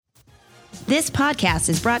This podcast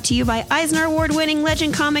is brought to you by Eisner Award-winning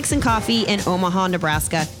Legend Comics and Coffee in Omaha,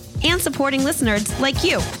 Nebraska, and supporting listeners like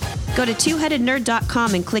you. Go to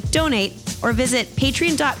twoheadednerd.com and click donate, or visit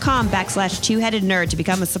patreon.com/twoheadednerd to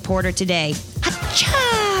become a supporter today. Achoo!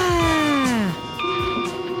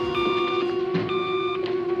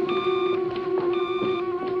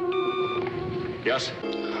 Yes?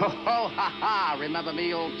 Ho, ho, ha, ha. Remember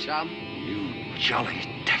me, old chum? You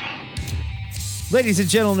jolly devil. Ladies and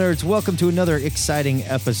gentle nerds, welcome to another exciting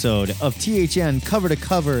episode of THN Cover to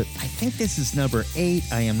Cover. I think this is number 8.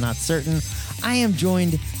 I am not certain. I am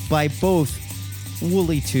joined by both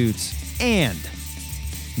Woolly Toots and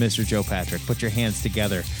Mr. Joe Patrick. Put your hands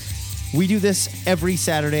together. We do this every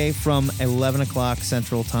Saturday from 11 o'clock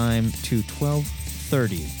Central Time to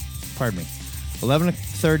 12:30. Pardon me.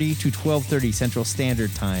 11:30 to 12:30 Central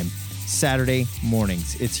Standard Time, Saturday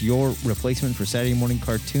mornings. It's your replacement for Saturday morning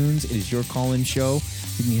cartoons. It is your call-in show.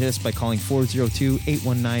 You can hit us by calling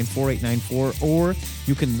 402-819-4894, or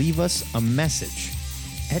you can leave us a message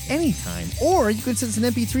at any time. Or you can send us an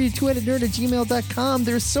MP3 to twoheadednerd@gmail.com.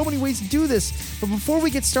 There's so many ways to do this. But before we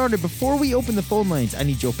get started, before we open the phone lines, I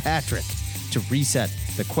need Joe Patrick to reset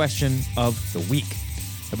the question of the week.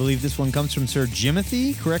 I believe this one comes from Sir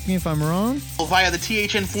Jimothy. Correct me if I'm wrong. Via the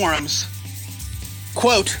THN forums.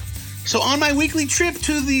 Quote, so on my weekly trip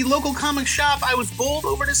to the local comic shop, I was bowled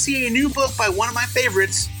over to see a new book by one of my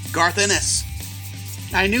favorites, Garth Ennis.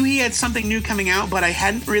 I knew he had something new coming out, but I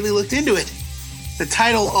hadn't really looked into it. The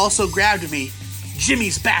title also grabbed me,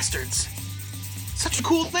 Jimmy's Bastards. Such a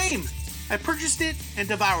cool name. I purchased it and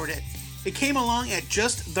devoured it. It came along at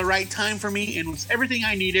just the right time for me and was everything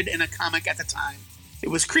I needed in a comic at the time. It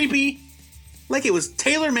was creepy, like it was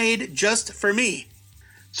tailor-made just for me.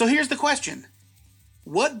 So here's the question.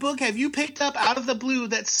 What book have you picked up out of the blue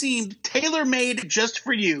that seemed tailor-made just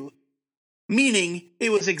for you? Meaning,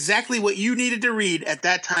 it was exactly what you needed to read at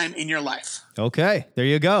that time in your life. Okay, there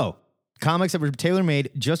you go. Comics that were tailor-made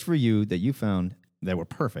just for you that you found that were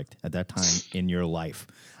perfect at that time in your life.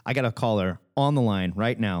 I got a caller on the line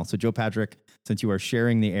right now. So Joe Patrick, since you are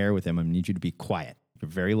sharing the air with him, I need you to be quiet. You're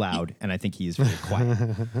very loud, and I think he is very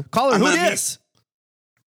quiet. Caller, who dis?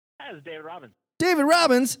 Hi, this is David Robbins. David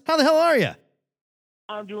Robbins, how the hell are you?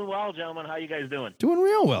 I'm doing well, gentlemen. How you guys doing? Doing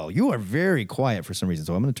real well. You are very quiet for some reason,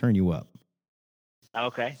 so I'm going to turn you up.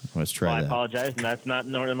 Okay. Let's try that. I apologize, and that's not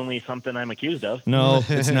normally something I'm accused of. No,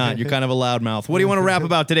 it's not. You're kind of a loudmouth. What do you want to rap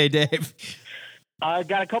about today, Dave? I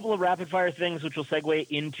got a couple of rapid-fire things, which will segue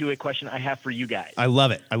into a question I have for you guys. I love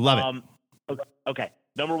it. I love it. Okay.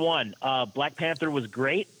 Number one, Black Panther was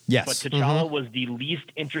great. Yes. But T'Challa was the least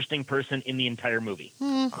interesting person in the entire movie.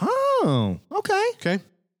 Oh, okay. Okay.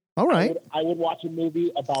 All right. I would watch a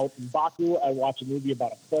movie about M'Baku. I would watch a movie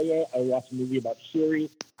about Okoye. I would watch a movie about Shuri.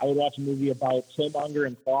 I would watch a movie about Killmonger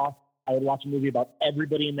and Cloth. I would watch a movie about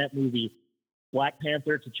everybody in that movie. Black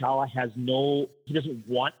Panther, T'Challa he doesn't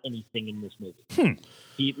want anything in this movie.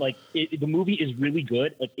 The movie is really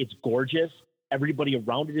good. Like, it's gorgeous. Everybody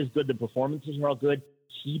around it is good. The performances are all good.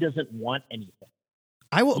 He doesn't want anything.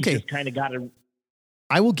 I will give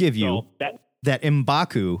you that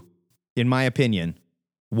M'Baku, in my opinion,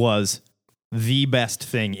 was the best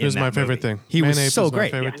thing in that movie. It was my favorite thing. He was so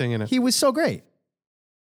great. My favorite thing in it. He was so great.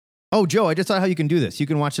 Oh, Joe, I just thought how you can do this. You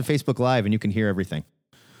can watch the Facebook Live and you can hear everything.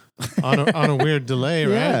 on a weird delay,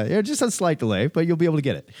 right? Yeah, just a slight delay, but you'll be able to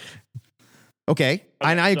get it. Okay,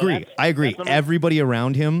 and I agree. Everybody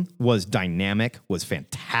around him was dynamic, was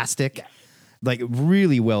fantastic. Yeah. Like,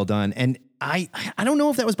 really well done. And I don't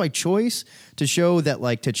know if that was by choice to show that,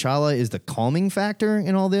 like, T'Challa is the calming factor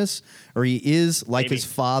in all this, or he is, like his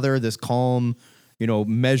father, this calm,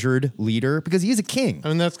 measured leader, because he is a king. I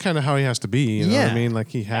mean, that's kind of how he has to be. You know what I mean? Like,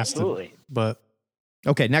 he has to. But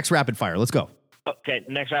okay, next rapid fire. Let's go. Okay,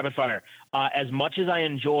 next rapid fire. As much as I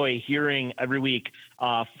enjoy hearing every week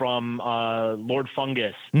from Lord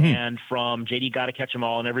Fungus and from JD Gotta Catch 'Em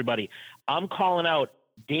All and everybody, I'm calling out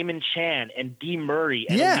Damon Chan and Dee Murray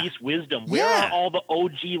and Elise Wisdom. Where are all the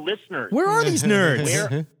OG listeners? Where are these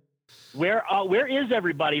nerds? Where is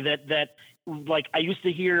everybody that like I used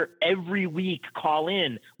to hear every week call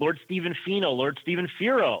in? Lord Stephen Fino, Lord Stephen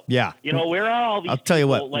Firo. Yeah. Where are all these I'll tell you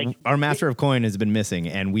people? what, our Master of Coin has been missing,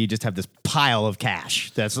 and we just have this pile of cash.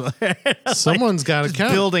 That's someone's got to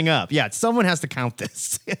count. Building up. Yeah, someone has to count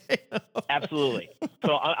this. Absolutely.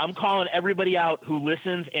 So I'm calling everybody out who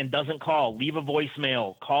listens and doesn't call. Leave a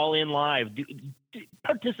voicemail. Call in live.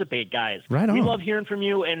 Participate, guys. Right on. We love hearing from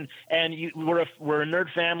you, and we're a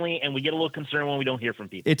nerd family, and we get a little concerned when we don't hear from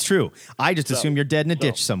people. It's true. I just assume you're dead in a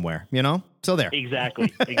ditch somewhere, So there.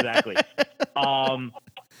 Exactly.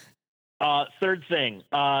 Third thing,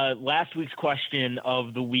 last week's question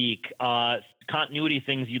of the week, continuity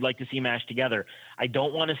things you'd like to see mashed together. I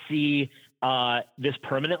don't want to see this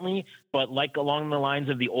permanently, but like along the lines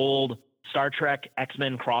of the old Star Trek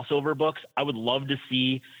X-Men crossover books, I would love to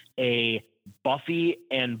see a Buffy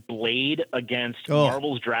and Blade against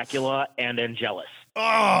Marvel's Dracula and Angelus. Oh,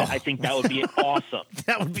 I think that would be awesome.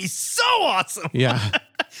 That would be so awesome. Yeah.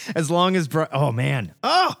 As long as,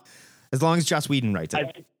 as long as Joss Whedon writes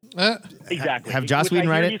it. Exactly. Have Joss Whedon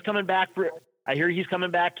write it? I hear he's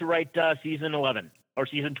coming back to write season 11 or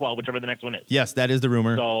season 12, whichever the next one is. Yes, that is the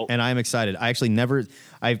rumor. And I'm excited.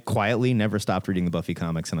 I've quietly never stopped reading the Buffy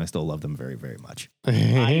comics, and I still love them very, very much.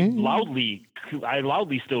 I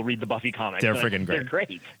loudly still read the Buffy comics. They're freaking great. They're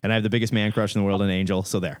great. And I have the biggest man crush in the world, an Angel.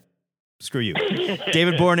 So there. Screw you.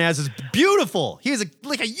 David Boreanaz is beautiful. He is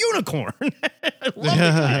like a unicorn. I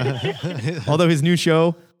love it. Although his new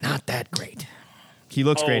show, not that great. He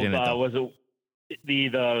looks great in it, though. Was it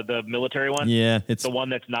the military one? Yeah, it's the one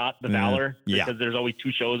that's not the Valor. Yeah, because there's always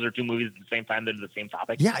two shows or two movies at the same time that are the same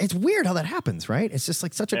topic. Yeah, it's weird how that happens, right? It's just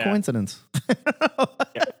like such a coincidence.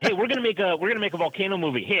 Yeah. Hey, we're gonna make a volcano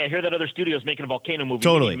movie. Hey, I hear that other studio's making a volcano movie.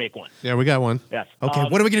 Totally, we need to make one. Yeah, we got one. Yes. Okay,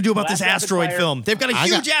 what are we gonna do about this asteroid film? They've got a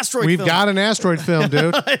huge asteroid. We've film. got an asteroid film,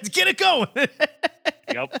 dude. Let's get it going.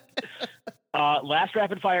 Yep. Last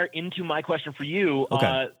rapid fire into my question for you.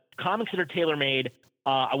 Okay. Comics that are tailor made.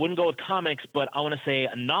 I wouldn't go with comics, but I want to say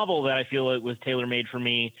a novel that I feel it was tailor-made for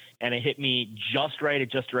me, and it hit me just right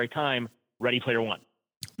at just the right time, Ready Player One.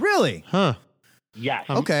 Really? Huh. Yes.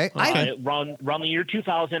 Okay. Around the year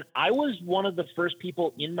 2000, I was one of the first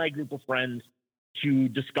people in my group of friends to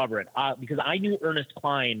discover it because I knew Ernest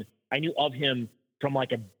Cline. I knew of him from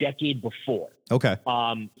like a decade before. Okay.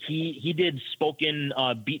 He did spoken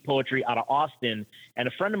beat poetry out of Austin, and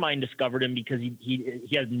a friend of mine discovered him because he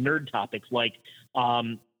has nerd topics like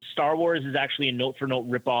Star Wars is actually a note-for-note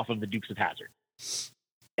ripoff of the Dukes of Hazzard.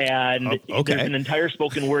 And there's an entire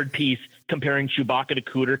spoken word piece comparing Chewbacca to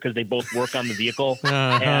Cooter because they both work on the vehicle.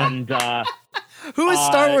 And who is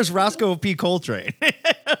Star Wars Roscoe P. Coltrane? Who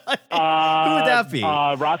would that be?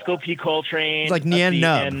 Roscoe P. Coltrane. It's like Nien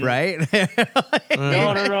Nub, right?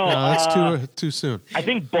 No. That's too soon. I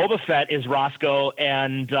think Boba Fett is Roscoe,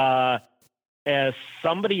 and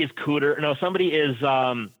somebody is Cooter. No, somebody is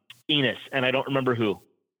Enos, and I don't remember who.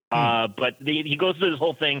 But he goes through this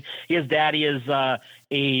whole thing. His daddy is a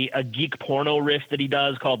geek porno riff that he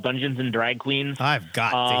does called Dungeons and Drag Queens. I've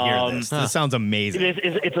got to hear this. This sounds amazing.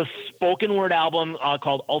 It's a spoken word album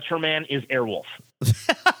called Ultraman is Airwolf.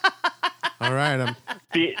 All right, I'm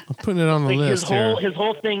putting it on the list here. His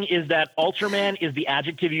whole thing is that Ultraman is the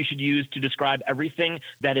adjective you should use to describe everything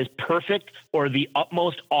that is perfect or the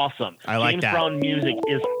utmost awesome. I like James that. Brown music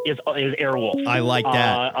is Airwolf. I like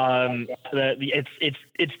that.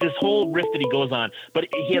 It's this whole riff that he goes on, but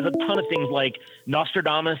he has a ton of things like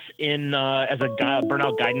Nostradamus in as a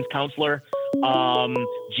burnout guidance counselor.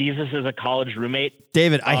 Jesus as a college roommate.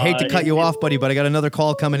 David, I hate to cut you off, buddy, but I got another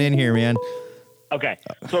call coming in here, man. Okay,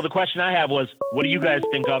 so the question I have was, what do you guys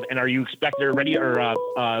think of, and are you ready or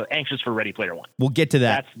anxious for Ready Player One? We'll get to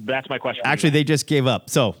that. That's my question. Actually, they just gave up,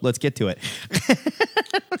 so let's get to it.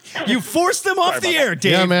 You forced them off the air,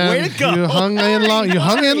 Dave. Yeah, man. Way to go. You hung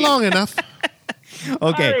in long enough.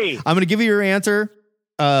 Okay, Sorry. I'm going to give you your answer.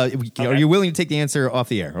 Are you willing to take the answer off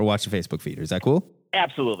the air or watch the Facebook feed? Is that cool?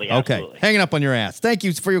 Absolutely. Okay, hanging up on your ass. Thank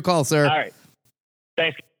you for your call, sir. All right.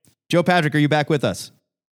 Thanks. Joe Patrick, are you back with us?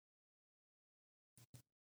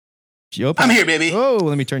 Joe I'm here, baby. Oh,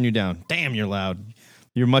 let me turn you down. Damn, you're loud.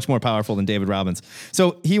 You're much more powerful than David Robbins.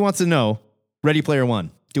 So he wants to know, Ready Player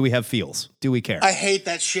One, do we have feels? Do we care? I hate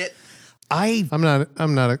that shit. I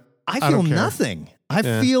feel nothing. I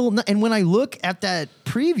feel, and when I look at that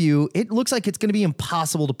preview, it looks like it's going to be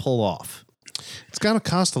impossible to pull off. It's going to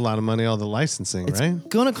cost a lot of money, all the licensing, right? It's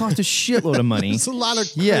going to cost a shitload of money. It's a lot of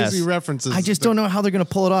crazy references. I just don't know how they're going to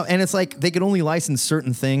pull it off. And it's like they could only license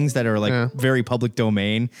certain things that are like very public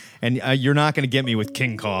domain. And you're not going to get me with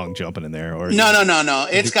King Kong jumping in there. Or No.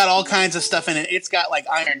 It's got all kinds of stuff in it. It's got like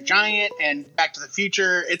Iron Giant and Back to the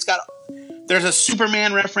Future. There's a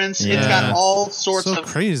Superman reference. Yeah. It's got all sorts of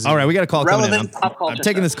crazy. All right, we got a call coming in. Pop culture I'm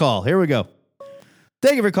taking this call. Here we go.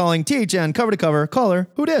 Thank you for calling THN cover to cover. Caller,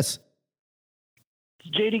 who dis?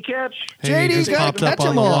 JD Catch. Hey, JD he just popped up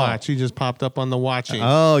on the all. watch. He just popped up on the watching.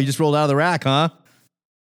 Oh, you just rolled out of the rack, huh?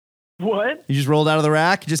 What? You just rolled out of the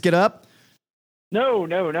rack? You just get up? No.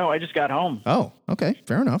 I just got home. Oh, okay.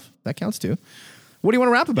 Fair enough. That counts too. What do you want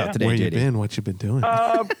to rap about today, Where JD? you been? What you been doing?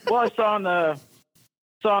 Well, I saw on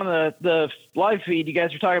the live feed you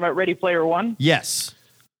guys were talking about Ready Player One. Yes.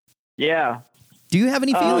 Yeah. Do you have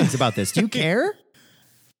any feelings about this? Do you care?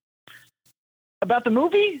 About the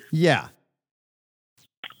movie, Yeah.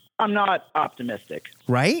 I'm not optimistic.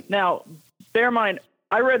 Right? Now, bear in mind,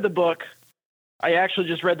 I read the book. I actually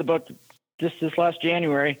just read the book this last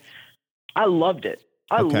January. I loved it.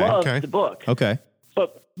 I loved the book. Okay.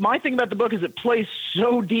 But my thing about the book is it plays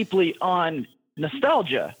so deeply on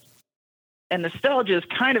nostalgia. And nostalgia is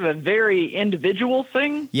kind of a very individual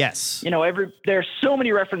thing. Yes. You know, there's so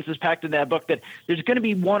many references packed in that book that there's going to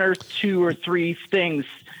be one or two or three things.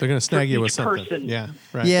 They're going to snag you with something. Person Yeah,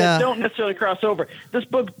 right. that don't necessarily cross over. This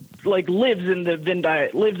book lives in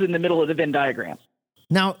the middle of the Venn diagram.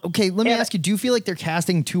 Now, okay, let me ask you, do you feel like they're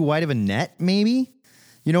casting too wide of a net, maybe?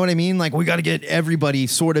 You know what I mean? Like, we got to get everybody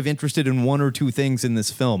sort of interested in one or two things in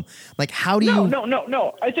this film. Like, how do you...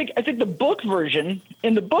 No. I think the book version,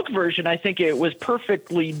 I think it was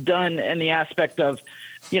perfectly done in the aspect of,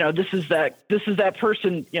 you know, this is that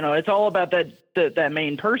person, you know, it's all about that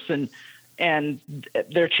main person, and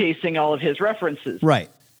they're chasing all of his references. Right.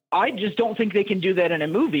 I just don't think they can do that in a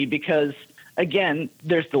movie because, again,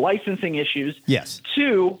 there's the licensing issues. Yes.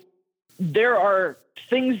 2, there are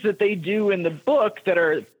things that they do in the book that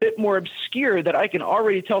are a bit more obscure that I can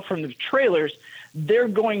already tell from the trailers. They're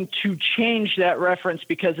going to change that reference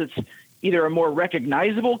because it's either a more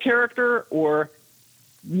recognizable character or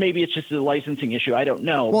maybe it's just a licensing issue. I don't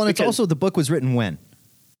know. Well, and it's also, the book was written when?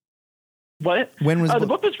 What? When was the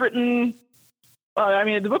book was written?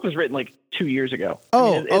 The book was written like 2 years ago.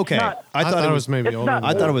 Oh, okay. I thought it was maybe older.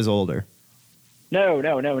 I thought it was older. No.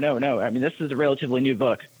 I mean, this is a relatively new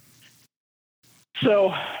book.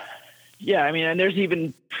 So, yeah, I mean, and there's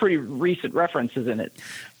even pretty recent references in it.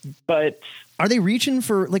 But are they reaching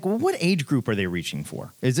for, like, what age group are they reaching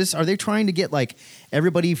for? Are they trying to get, like,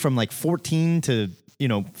 everybody from, like, 14 to,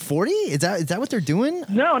 40? Is that what they're doing?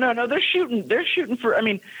 No. They're shooting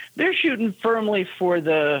firmly for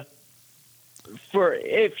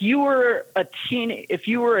if you were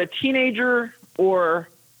a teenager or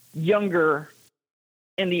younger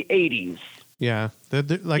in the 80s. Yeah,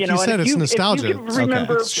 like you said, it's nostalgia. If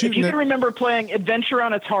you can remember playing Adventure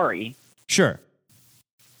on Atari, sure,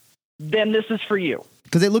 then this is for you.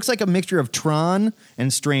 Because it looks like a mixture of Tron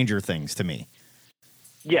and Stranger Things to me.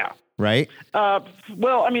 Yeah. Right? Well,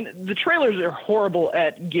 I mean, the trailers are horrible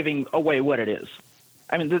at giving away what it is.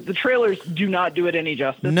 I mean, the trailers do not do it any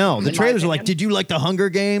justice. No, the trailers are like, did you like the Hunger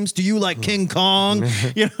Games? Do you like King Kong?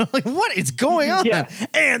 Like, what is going on? Yeah.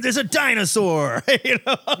 And there's a dinosaur.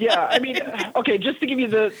 Yeah, I mean, okay, just to give you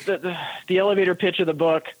the elevator pitch of the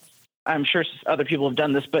book, I'm sure other people have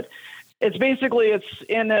done this, but it's basically it's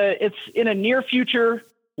in a near future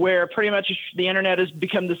where pretty much the internet has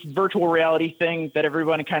become this virtual reality thing that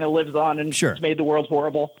everyone kind of lives on, and it's made the world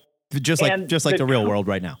horrible. Just like the real world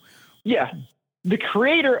right now. Yeah. The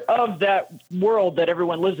creator of that world that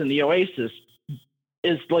everyone lives in, the Oasis,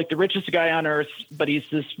 is like the richest guy on earth, but he's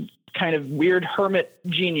this kind of weird hermit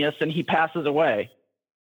genius, and he passes away.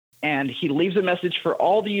 And he leaves a message for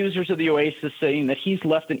all the users of the Oasis saying that he's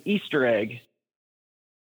left an Easter egg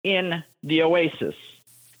in the Oasis.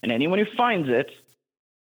 And anyone who finds it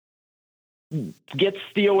gets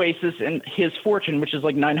the Oasis and his fortune, which is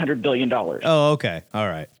like $900 billion. Oh, okay. All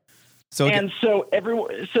right. So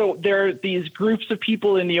there are these groups of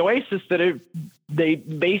people in the Oasis that they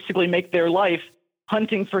basically make their life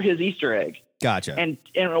hunting for his Easter egg. Gotcha. And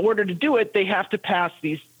in order to do it, they have to pass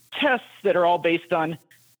these tests that are all based on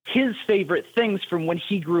his favorite things from when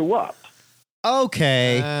he grew up.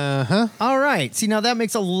 Okay. All right. See, now that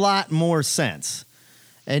makes a lot more sense.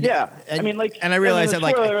 And, I realize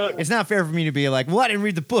that it's not fair for me to be like, well, I didn't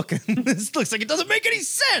read the book. This looks like it doesn't make any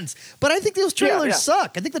sense. But I think those trailers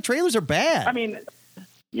suck. I think the trailers are bad. I mean,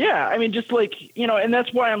 just like, and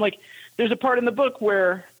that's why I'm like, there's a part in the book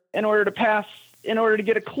where in order to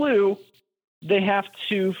get a clue, they have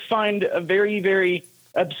to find a very, very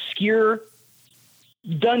obscure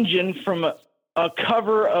dungeon from a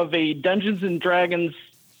cover of a Dungeons and Dragons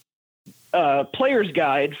player's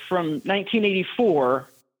guide from 1984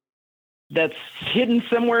 that's hidden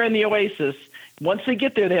somewhere in the Oasis. Once they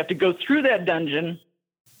get there, they have to go through that dungeon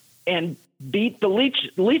and beat the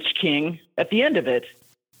Leech King at the end of it.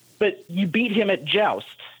 But you beat him at Joust,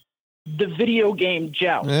 the video game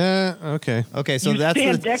Joust. Yeah. Okay. Okay. So you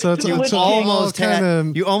almost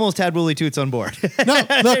had Woolly Toots on board. No,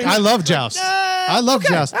 look, I love Joust. I love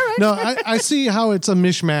Joust. Right. No, I see how it's a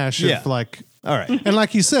mishmash of like. All right. And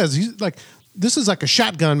like he says, he's like, this is like a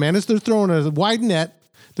shotgun, man. They're throwing a wide net.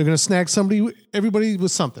 They're going to snag everybody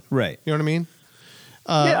with something. Right. You know what I mean?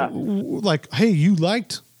 Yeah. Like, hey, you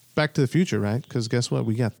liked Back to the Future, right? Because guess what?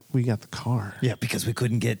 We got the car. Yeah, because we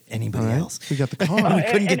couldn't get anybody else. We got the car. We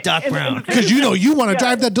couldn't get Doc Brown. Because you want to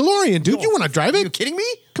drive that DeLorean, dude. You want to drive it? Are you kidding me?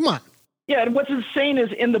 Come on. Yeah, and what's insane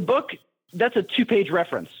is in the book, that's a 2-page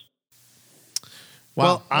reference.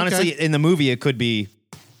 Well, Wow, honestly, okay. in the movie, it could be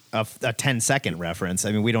a 10-second reference.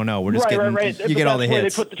 I mean, we don't know. We're just getting right. you get all the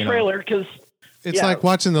hits. They put the trailer because It's like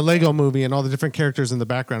watching the Lego movie and all the different characters in the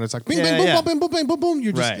background. It's like bing, bing, boom, boom, bing, boom, bing, boom, boom.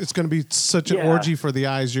 You're just, It's going to be such an orgy for the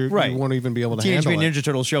eyes. You won't even be able to Teenage handle Mutant it. Ninja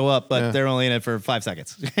Turtles show up, but they're only in it for 5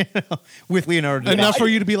 seconds with Leonardo. Enough for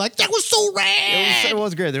you to be like, that was so rad. It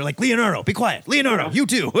was great. They're like, Leonardo, be quiet. Leonardo, you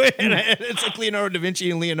too. And it's like Leonardo da Vinci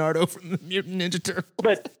and Leonardo from the Mutant Ninja Turtles.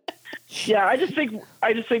 But yeah, I just think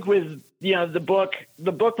with the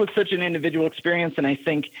book was such an individual experience, and I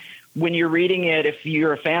think when you're reading it, if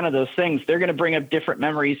you're a fan of those things, they're going to bring up different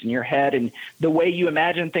memories in your head, and the way you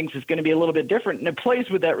imagine things is going to be a little bit different, and it plays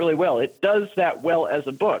with that really well. It does that well as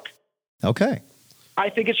a book. Okay. I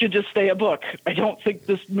think it should just stay a book. I don't think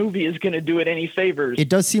this movie is going to do it any favors. It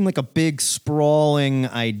does seem like a big, sprawling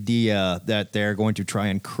idea that they're going to try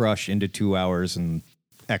and crush into 2 hours and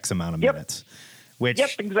X amount of minutes.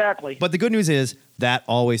 Yep, exactly. But the good news is that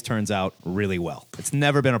always turns out really well. It's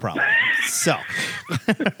never been a problem. So,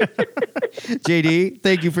 JD,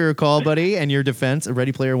 thank you for your call, buddy, and your defense of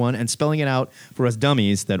Ready Player One and spelling it out for us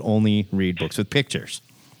dummies that only read books with pictures.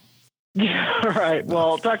 All right.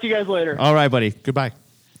 Well, talk to you guys later. All right, buddy. Goodbye.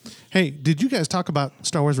 Hey, did you guys talk about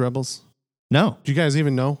Star Wars Rebels? No. Do you guys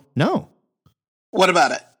even know? No. What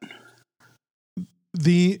about it?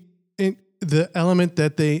 The element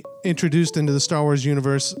that they introduced into the Star Wars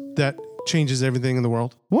universe that changes everything in the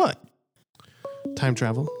world. What? Time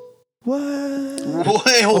travel. What?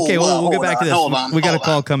 Wait, Okay, we'll get back to this. We got a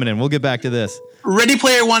call on. coming in. We'll get back to this. Ready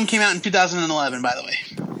Player One came out in 2011, by the way.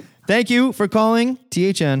 Thank you for calling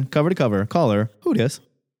THN cover to cover. Caller, who dis?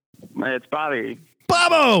 It's Bobby.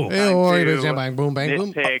 Bobo! Bang, boom, bang,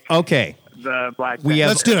 boom. Nitpick Okay. the Black Panther.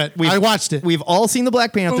 Let's do it. I watched it. We've all seen the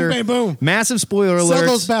Black Panther. Boom, bang, boom. Massive spoiler alert. Sell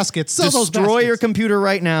those baskets. Sell those Destroy baskets. your computer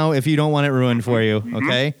right now if you don't want it ruined for you.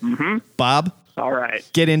 Okay? Bob, All right.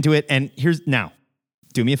 get into it. And here's now.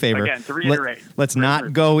 Do me a favor. Again, to reiterate. Let's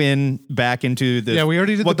not go back into the we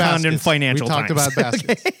already did the Wakandan baskets. financial We talked times. about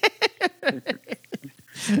baskets.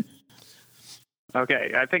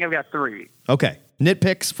 Okay, I think I've got 3. Okay.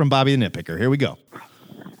 Nitpicks from Bobby the Nitpicker. Here we go.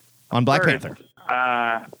 On Black First,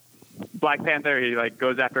 Panther. Black Panther, he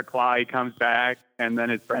goes after Claw, he comes back, and then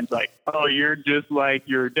his friend's like, "Oh, you're just like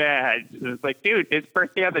your dad." And it's like, dude, his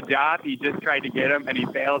first day on the job, he just tried to get him, and he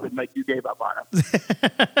failed, and you gave up on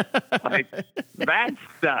him. That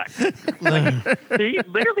sucks. He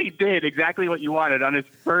literally did exactly what you wanted on his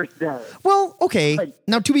first day. Well, okay.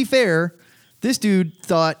 Now, to be fair, this dude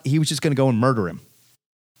thought he was just going to go and murder him.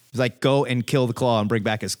 He's like, go and kill the Claw and bring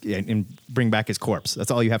back his corpse. That's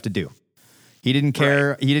all you have to do. He didn't care.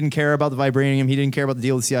 Right. He didn't care about the vibranium. He didn't care about the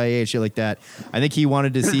deal with the CIA and shit like that. I think he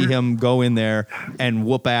wanted to see him go in there and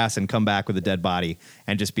whoop ass and come back with a dead body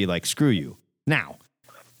and just be like, screw you. Now,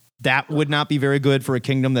 that would not be very good for a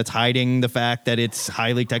kingdom that's hiding the fact that it's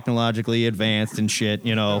highly technologically advanced and shit,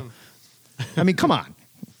 you know. I mean, come on.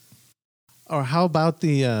 Or how about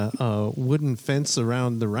the wooden fence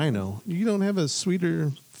around the rhino? You don't have a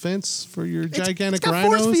sweeter fence for your gigantic it's got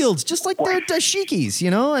rhinos? Force fields, just like the dashikis, you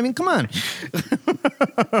know? I mean, come on.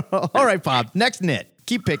 All right, Bob. Next nit.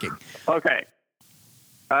 Keep picking. Okay.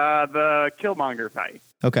 The Killmonger fight.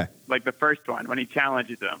 Okay. Like the first one, when he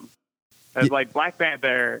challenges him. It's like Black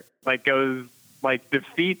Panther goes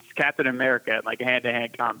defeats Captain America in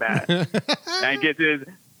hand-to-hand combat. And gets his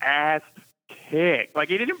ass kicked.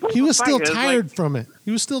 He didn't put He was fight. still tired from it.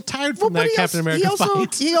 He was still tired from that Captain America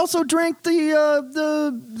fight. He also drank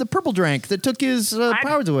the purple drink that took his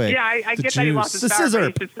powers away. Yeah, I get that he lost his power, but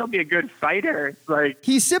he should still be a good fighter.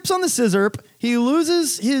 He sips on the scissorp. He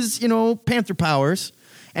loses his, Panther powers.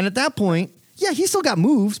 And at that point, yeah, he's still got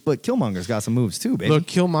moves, but Killmonger's got some moves too, baby. Look,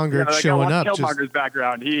 Killmonger showing up. Killmonger's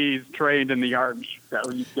background, he's trained in the army, so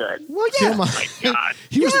he's good. Well, yeah. Oh my God.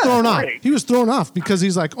 He was thrown off. He was thrown off because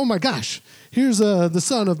he's like, oh my gosh, here's the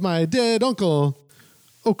son of my dead uncle.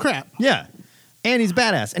 Oh crap. Yeah. And he's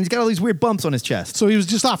badass. And he's got all these weird bumps on his chest. So he was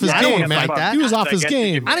just off his game, man. That. He was off his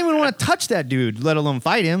game. I don't even want to touch that dude, let alone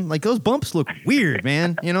fight him. Those bumps look weird,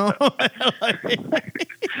 man. I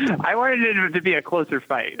wanted it to be a closer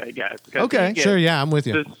fight, I guess. Okay. Sure, yeah, I'm with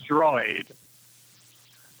you. Destroyed.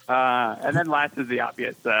 And then last is the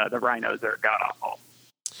obvious. The rhinos are god-awful.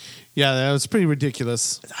 Yeah, that was pretty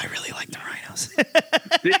ridiculous. I really like the rhinos.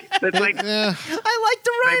 It's like, I like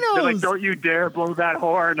the rhinos. They're like, don't you dare blow that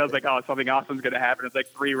horn. I was like, oh, something awesome's going to happen. It's like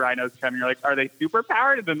 3 rhinos coming. You're like, are they super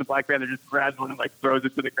powered? And then the Black Panther just grabs one and like throws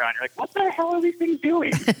it to the ground. You're like, what the hell are these things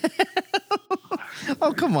doing?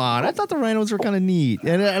 Oh, come on. I thought the rhinos were kind of neat.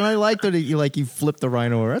 And I liked that you flipped the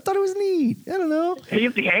rhino over. I thought it was neat. I don't know. He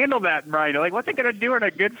used to handle that rhino. Like, what's it going to do in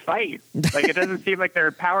a good fight? Like, it doesn't seem like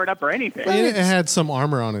they're powered up or anything. It had some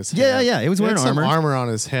armor on his head. Yeah. It was wearing armor. armor. Some armor on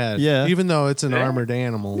his head. Yeah. Even though it's an armored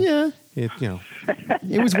animal. Yeah.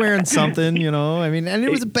 It was wearing something, I mean, and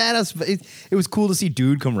it was a badass. It was cool to see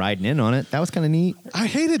Dude come riding in on it. That was kind of neat. I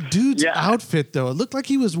hated Dude's outfit, though. It looked like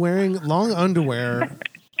he was wearing long underwear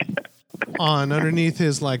on underneath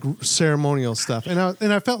his like ceremonial stuff, and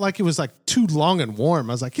I felt like it was like too long and warm.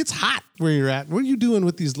 I was like, it's hot where you're at. What are you doing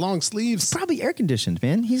with these long sleeves? It's probably air conditioned,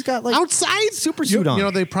 man. He's got like outside super suit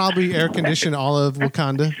on. They probably air condition all of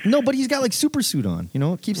Wakanda. No, but he's got like super suit on.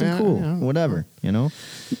 It keeps him cool. Yeah. Whatever.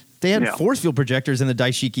 They had force field projectors in the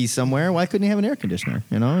daishiki somewhere. Why couldn't he have an air conditioner?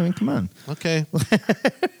 I mean, come on. Okay.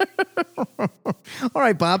 All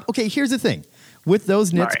right, Bob. Okay, here's the thing. With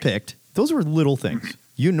those nits picked, those were little things.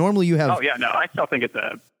 You have. Oh yeah, no, I still think it's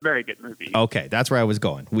a very good movie. Okay, that's where I was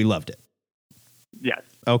going. We loved it. Yes.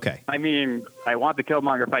 Okay. I mean, I want the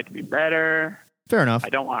Killmonger fight to be better. Fair enough. I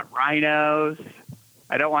don't want rhinos.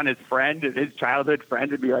 I don't want his childhood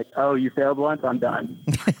friend, to be like, "Oh, you failed once, I'm done."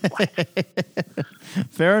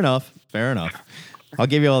 Fair enough. I'll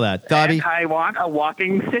give you all that. Dobby, and I want a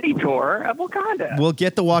walking city tour of Wakanda. We'll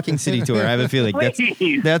get the walking city tour. I have a feeling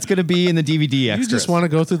that's going to be in the DVD extras. You just want to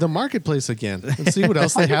go through the marketplace again and see what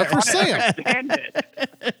else they have for sale.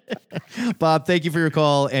 Bob, thank you for your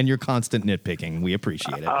call and your constant nitpicking. We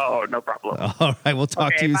appreciate it. Oh, no problem. All right, we'll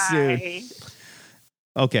talk to you soon.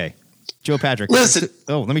 Okay. Joe Patrick. Listen.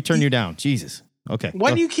 Oh, let me turn you down. Jesus. Okay.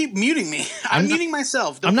 Why do you keep muting me? I'm muting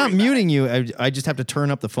myself. I'm not muting you. I just have to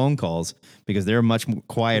turn up the phone calls because they're much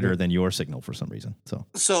quieter than your signal for some reason.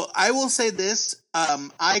 So I will say this.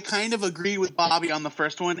 I kind of agreed with Bobby on the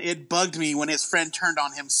first one. It bugged me when his friend turned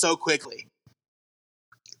on him so quickly.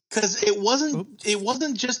 Because it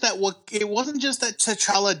wasn't just that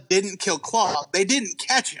T'Challa didn't kill Claw. They didn't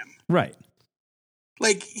catch him. Right.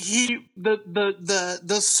 Like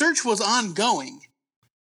the search was ongoing.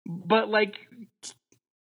 But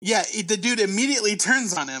the dude immediately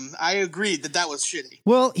turns on him. I agreed that was shitty.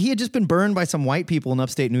 Well, he had just been burned by some white people in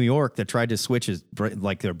upstate New York that tried to switch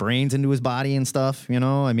their brains into his body and stuff.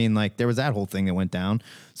 I mean, there was that whole thing that went down.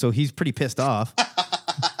 So he's pretty pissed off.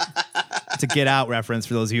 It's a Get Out reference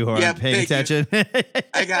for those of you who aren't paying attention.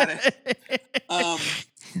 I got it.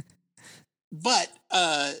 But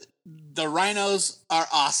the rhinos are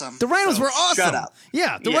awesome. The rhinos were awesome. Shut up.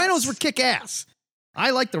 Yeah, the rhinos were kick ass.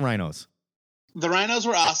 I like the rhinos. The rhinos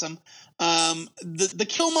were awesome. The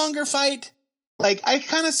Killmonger fight, I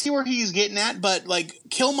kind of see where he's getting at, but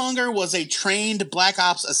Killmonger was a trained Black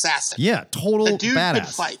Ops assassin. Yeah, total the dude badass. Could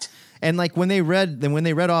fight. And when they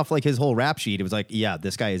read off his whole rap sheet, it was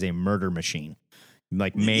this guy is a murder machine,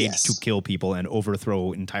 made to kill people and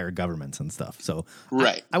overthrow entire governments and stuff. So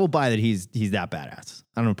right, I will buy that he's that badass.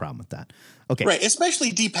 I don't have a problem with that. Okay, right,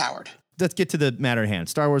 especially depowered. Let's get to the matter at hand.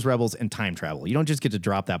 Star Wars Rebels and time travel. You don't just get to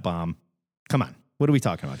drop that bomb. Come on. What are we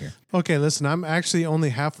talking about here? Okay, listen, I'm actually only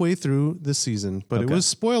halfway through the season, but it was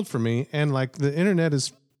spoiled for me. And the internet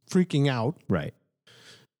is freaking out. Right.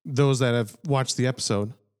 Those that have watched the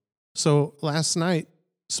episode. So last night,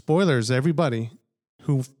 spoilers, everybody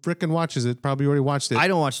who frickin' watches it probably already watched it. I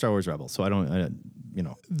don't watch Star Wars Rebels, so I don't.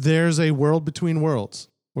 There's a world between worlds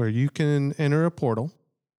where you can enter a portal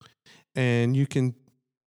and you can...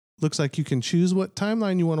 Looks like you can choose what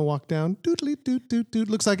timeline you want to walk down. Doodly doot doot doot.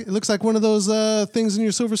 It looks like one of those things in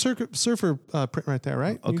your Silver Surfer print right there,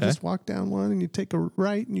 right? Okay. You just walk down one and you take a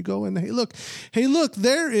right and you go and hey look,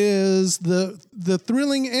 there is the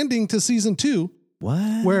thrilling ending to season 2.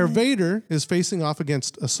 What? Where Vader is facing off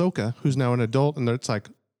against Ahsoka, who's now an adult, and it's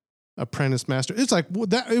apprentice master. It's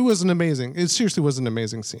that. It was it seriously was an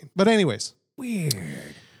amazing scene. But anyways, weird.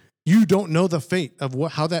 You don't know the fate of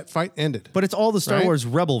how that fight ended. But it's all the Star Wars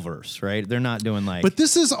Rebelverse, right? They're not doing But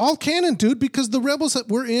this is all canon, dude, because the Rebels that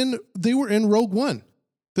were they were in Rogue One.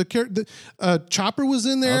 The Chopper was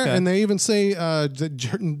in there, and they even say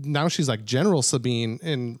now she's General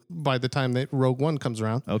Sabine by the time that Rogue One comes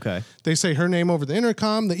around. Okay. They say her name over the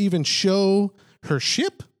intercom. They even show her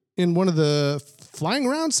ship in one of the flying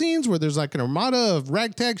around scenes where there's an armada of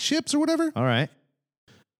ragtag ships or whatever. All right.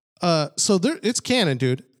 So it's canon,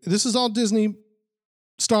 dude. This is all Disney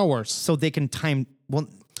Star Wars. So they can time... Well,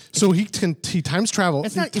 so he times travel.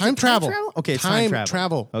 It's not time travel. Okay, it's time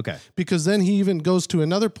travel. Okay. Because then he even goes to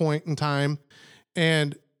another point in time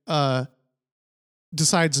and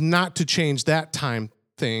decides not to change that time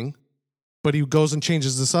thing, but he goes and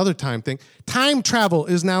changes this other time thing. Time travel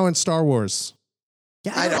is now in Star Wars.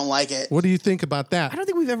 Yeah, I don't like it. What do you think about that? I don't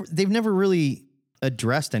think they've never really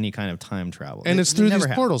addressed any kind of time travel. And it's through these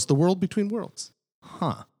portals, the world between worlds.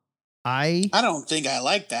 Huh. I don't think I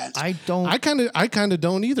like that. I kind of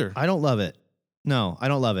don't either. I don't love it. No, I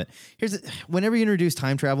don't love it. Whenever you introduce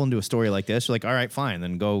time travel into a story like this, you're like, all right, fine,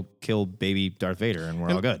 then go kill baby Darth Vader and we're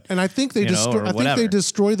all good. And I think they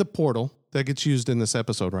destroy the portal that gets used in this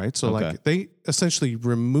episode, right? So like they essentially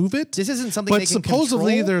remove it. This isn't something but they can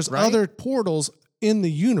supposedly control, there's right? other portals in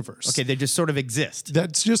the universe. Okay, they just sort of exist.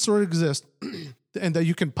 That just sort of exist. And that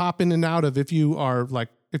you can pop in and out of if you are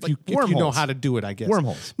if you know how to do it, I guess.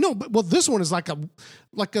 Wormholes. No, but this one is like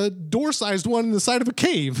a door-sized one in the side of a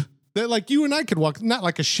cave that like you and I could walk, not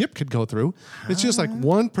like a ship could go through. It's just like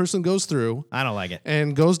one person goes through. I don't like it.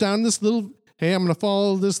 And goes down this little, hey, I'm going to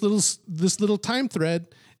follow this little time thread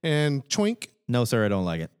and choink. No, sir, I don't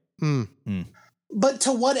like it. But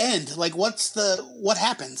to what end? Like, what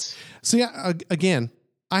happens? See, again,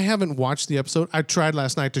 I haven't watched the episode. I tried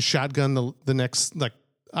last night to shotgun the next, like,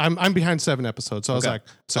 I'm behind 7 episodes. So I was like,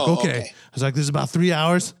 okay. I was like, this is about 3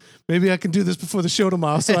 hours. Maybe I can do this before the show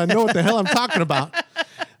tomorrow so I know what the hell I'm talking about.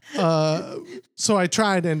 So I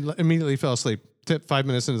tried and immediately fell asleep. 5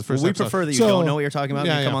 minutes into the first episode. We prefer that you don't know what you're talking about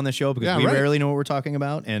when you come on the show because we rarely know what we're talking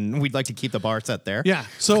about, and we'd like to keep the bar set there. Yeah.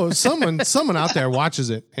 So someone out there watches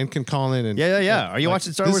it and can call in and Are you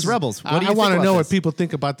watching Star Wars Rebels? What do you I want to know this? what people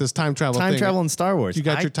think about this time travel thing. Time travel in Star Wars. You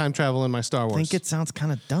got your time travel in my Star Wars. I think it sounds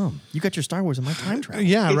kind of dumb. You got your Star Wars in my time travel.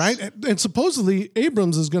 Yeah, right? And supposedly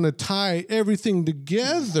Abrams is going to tie everything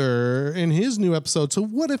together in his new episode. So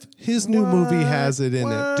what if his new movie has it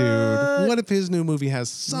in it, dude? What if his new movie has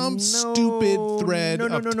some stupid thread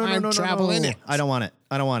of time travel in it? I don't want it.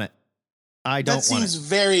 I don't want it. That seems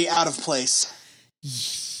very out of place.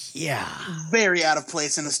 Yeah. Very out of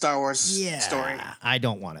place in the Star Wars story. I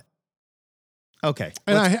don't want it. Okay.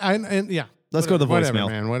 Let's go to the voicemail. Whatever,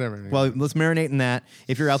 man. Whatever. Well, let's marinate in that.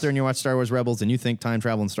 If you're out there and you watch Star Wars Rebels and you think time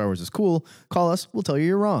travel in Star Wars is cool, call us. We'll tell you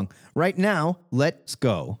you're wrong. Right now, let's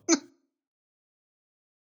go.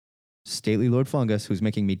 Stately Lord Fungus, who's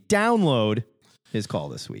making me download his call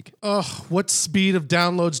this week. Oh, what speed of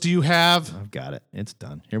downloads do you have? I've got it. It's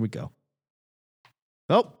done. Here we go.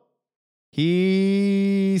 Oh,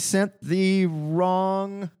 he sent the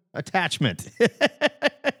wrong attachment.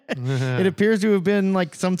 It appears to have been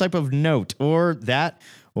like some type of note or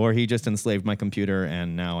he just enslaved my computer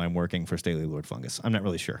and now I'm working for Stately Lord Fungus. I'm not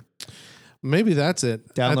really sure. Maybe that's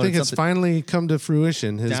it. I think it's finally come to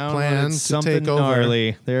fruition. His plan to take over.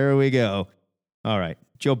 Gnarly. There we go. All right.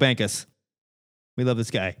 Joe Bankus. We love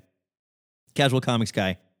this guy. Casual Comics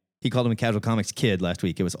guy. He called him a Casual Comics kid last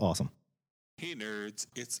week. It was awesome. Hey nerds,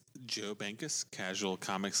 it's Joe Bankus, Casual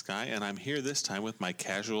Comics guy, and I'm here this time with my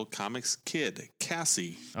Casual Comics kid,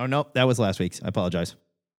 Cassie. Oh, no, that was last week's. I apologize.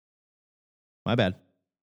 My bad.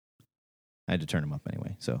 I had to turn him up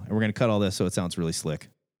anyway. So we're going to cut all this so it sounds really slick.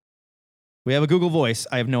 We have a Google Voice.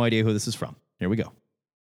 I have no idea who this is from. Here we go.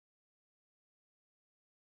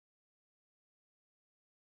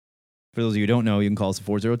 For those of you who don't know, you can call us at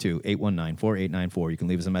 402-819-4894. You can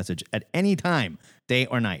leave us a message at any time, day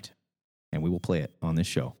or night, and we will play it on this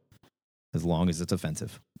show as long as it's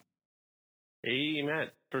offensive. Hey,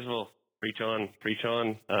 Matt. First of all, preach on, preach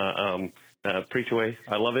away.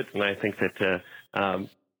 I love it, and I think that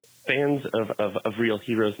fans of real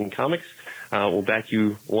heroes in comics will back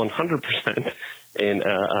you 100% in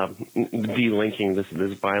delinking this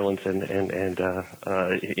violence and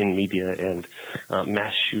in media and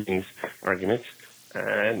mass shootings arguments.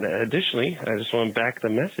 And additionally, I just want to back the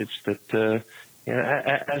message that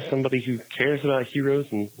as somebody who cares about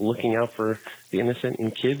heroes and looking out for the innocent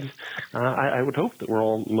and kids, I would hope that we're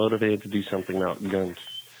all motivated to do something about guns.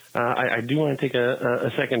 I do want to take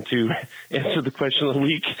a second to answer the question of the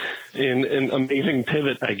week in an amazing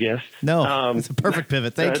pivot, I guess. No, it's a perfect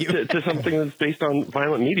pivot. Thank you. To something that's based on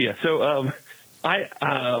violent media. So I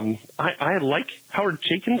like Howard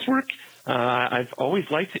Chaykin's work. I've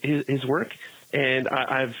always liked his work, and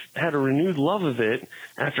I've had a renewed love of it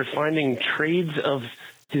after finding trades of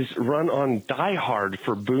his run on Die Hard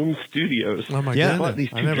for Boom Studios. Oh my God! Bought these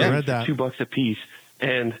I never read that. $2 a piece,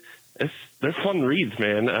 and they're fun reads,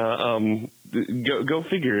 man. Go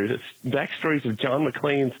figure. Backstories of John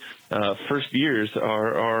McClane's first years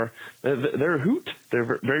are they're a hoot.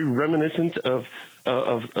 They're very reminiscent of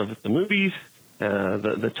the movies,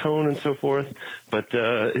 the tone and so forth. But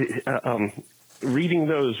reading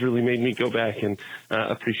those really made me go back and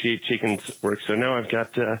appreciate Chaykin's work. So now I've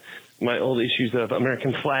got my old issues of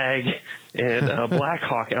American Flag and Black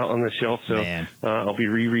Hawk out on the shelf. So I'll be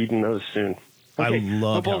rereading those soon. Okay. I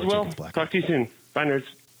love Hope all's Howard well. Chaykin's Black Hawk. Talk to you soon. Bye, nerds.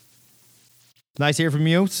 Nice to hear from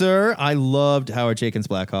you, sir. I loved Howard Chaykin's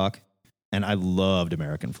Black Hawk, and I loved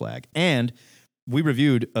American Flag. And we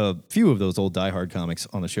reviewed a few of those old Die Hard comics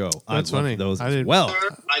on the show. That's funny. Those I as did. well.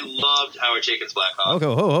 I loved Howard Chaykin's Black Hawk. Okay,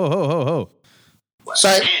 ho.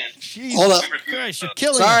 Sorry. Jesus Hold up. Christ, you're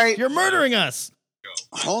killing Sorry. us. You're murdering us.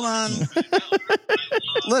 Hold on.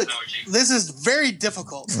 Look, this is very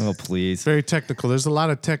difficult. Oh, please. Very technical. There's a lot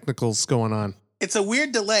of technicals going on. It's a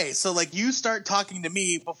weird delay. So, like, you start talking to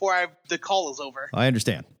me before the call is over. I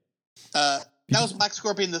understand. That was Black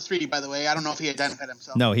Scorpion the 3, by the way. I don't know if he identified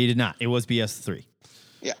himself. No, he did not. It was BS3.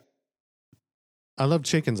 Yeah. I love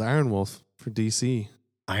Chaykin's Iron Wolf for DC.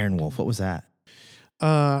 Iron Wolf. What was that?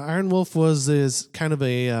 Iron Wolf is kind of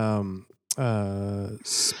a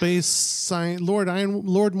space science Lord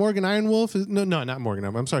Morgan Iron Wolf. No, not Morgan.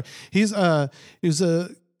 I'm sorry. He's a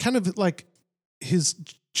kind of like his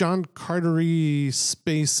John Cartery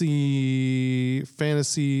spacey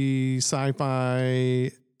fantasy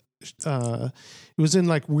sci-fi. It was in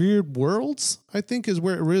like Weird Worlds, I think, is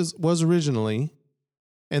where it was originally,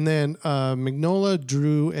 and then Mignola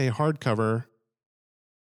drew a hardcover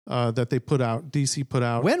that they put out. DC put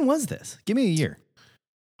out. When was this? Give me a year.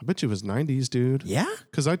 I bet you it was 90s, dude. Yeah?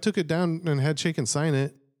 Because I took it down and had Chaykin sign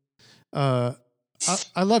it.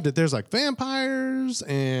 I loved it. There's like vampires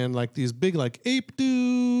and like these big like ape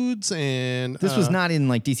dudes. And This was not in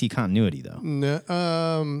like DC continuity,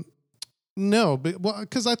 though. No,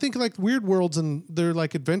 because I think like Weird Worlds and their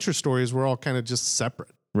like adventure stories were all kind of just separate.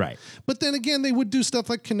 Right. But then again, they would do stuff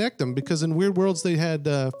like connect them, because in Weird Worlds they had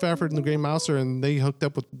Fafford and the Grey Mouser, and they hooked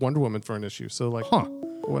up with Wonder Woman for an issue. So like,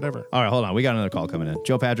 whatever. All right, hold on. We got another call coming in.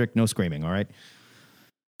 Joe Patrick, no screaming, all right?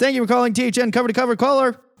 Thank you for calling THN cover to cover.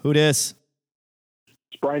 Caller. Who dis?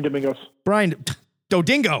 It's Brian Domingos. Brian.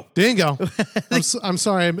 Dingo. Dingo. I'm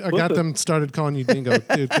sorry. I got them started calling you Dingo,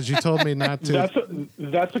 dude, because you told me not to.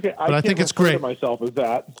 That's okay. But I think it's great. Myself as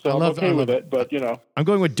that, so I'm okay with it. But you know, I'm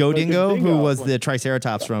going with Dingo, who was like, the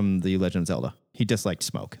Triceratops from the Legend of Zelda. He disliked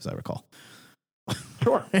smoke, as I recall.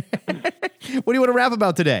 Sure. What do you want to rap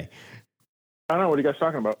about today? I don't know. What are you guys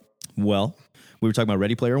talking about? Well, we were talking about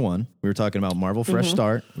Ready Player One. We were talking about Marvel Fresh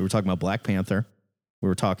Start. We were talking about Black Panther. We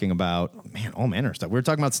were talking about, all manner of stuff. We were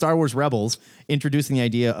talking about Star Wars Rebels, introducing the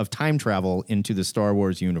idea of time travel into the Star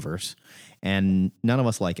Wars universe. And none of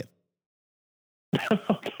us like it.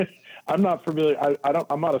 Okay. I'm not familiar.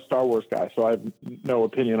 I'm not a Star Wars guy, so I have no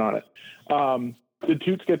opinion on it. Did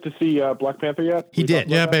Toots get to see Black Panther yet? He did.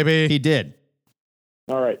 Yeah, baby. He did.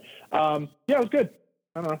 All right. Yeah, it was good.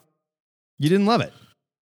 I don't know. You didn't love it?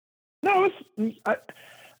 No,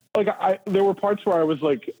 there were parts where I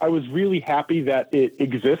was really happy that it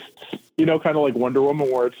exists, you know, kind of like Wonder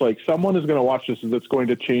Woman, where it's like someone is going to watch this and it's going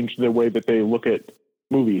to change the way that they look at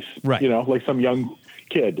movies, right? You know, like some young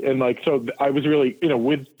kid. And like, so I was really, you know,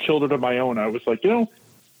 with children of my own, I was like, you know,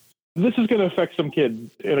 this is going to affect some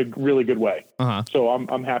kid in a really good way. Uh-huh. So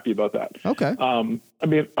I'm happy about that. Okay. I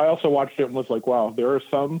mean, I also watched it and was like, wow, there are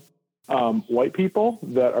some white people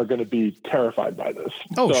that are going to be terrified by this.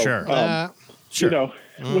 Oh, so, sure. Sure. You know,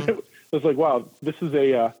 it was like, wow, this is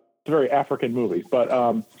a very African movie. But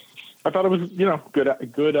I thought it was, you know, good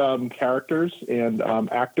characters and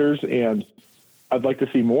actors, and I'd like to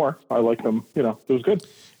see more. I like them. You know, it was good.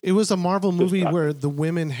 It was a Marvel movie where the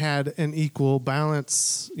women had an equal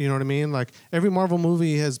balance. You know what I mean? Like every Marvel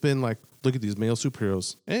movie has been like, look at these male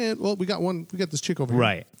superheroes, and well, we got this chick over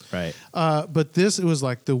here. Right. But it was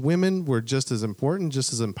like the women were just as important,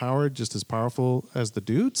 just as empowered, just as powerful as the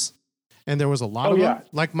dudes. And there was a lot of them.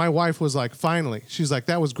 Like my wife was like, finally, she's like,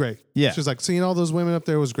 that was great. Yeah. She's like, seeing all those women up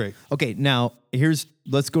there was great. Okay, now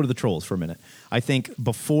let's go to the trolls for a minute. I think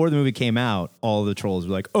before the movie came out, all the trolls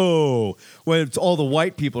were like, oh, well, it's all the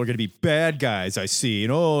white people are going to be bad guys, I see.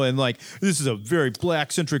 And like, this is a very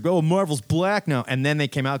black-centric, Marvel's black now. And then they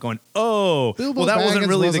came out going, oh, Bilbo that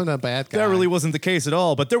Baggins wasn't a bad guy. That really wasn't the case at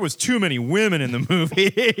all. But there was too many women in the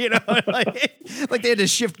movie. You know, like they had to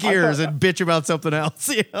shift gears and bitch about something else,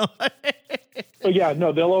 you know. But yeah,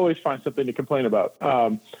 no, they'll always find something to complain about.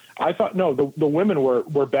 I thought, no, the women were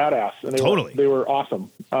badass, and they were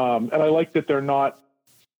awesome. And I like that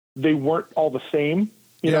they weren't all the same.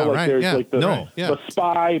 You know, like there's like the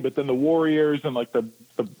spy, but then the warriors and like the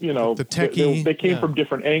techie. They came from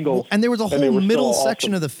different angles. And there was a whole middle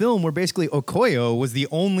section of the film where basically Okoye was the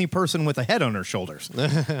only person with a head on her shoulders.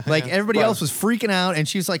 Like everybody else was freaking out, and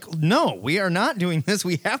she's like, no, we are not doing this.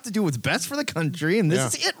 We have to do what's best for the country, and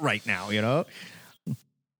this is it right now, you know?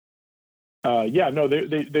 Yeah, no,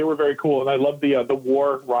 they were very cool, and I love the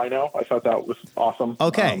War Rhino. I thought that was awesome.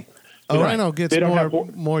 Okay. The Rhino gets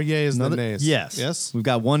more yays than nays. Yes. Yes. We've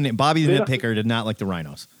got one. Bobby the They Nitpicker did not like the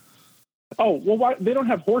rhinos. Oh, well, why they don't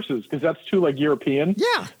have horses? Because that's too like European.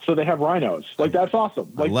 Yeah. So they have rhinos. Like that's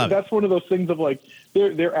awesome. Like love that's one of those things of like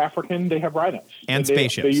they're African. They have rhinos And they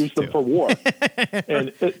spaceships, use them too. for war.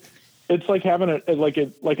 And it's like having like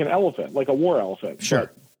an elephant, like a war elephant.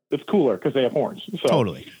 Sure. But it's cooler because they have horns. So,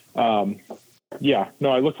 Totally. Yeah. No,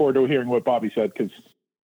 I look forward to hearing what Bobby said because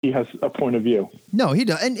he has a point of view. No, he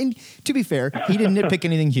does. And to be fair, he didn't nitpick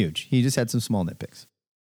anything huge. He just had some small nitpicks.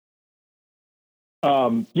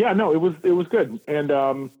 Yeah, no, it was good.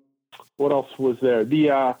 And what else was there?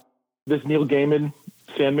 The this Neil Gaiman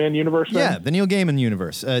Sandman universe thing? Yeah, the Neil Gaiman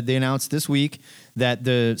universe. They announced this week that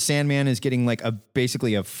the Sandman is getting like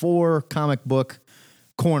basically a 4 comic book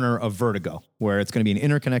corner of Vertigo, where it's going to be an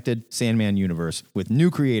interconnected Sandman universe with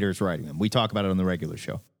new creators writing them. We talk about it on the regular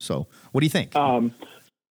show. So, what do you think?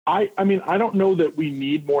 I mean, I don't know that we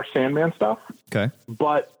need more Sandman stuff. Okay.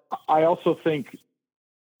 But I also think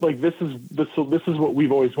like this is what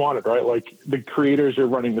we've always wanted, right? Like the creators are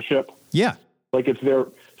running the ship. Yeah. Like it's their,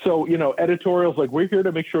 so, editorials, like we're here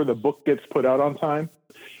to make sure the book gets put out on time.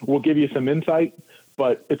 We'll give you some insight,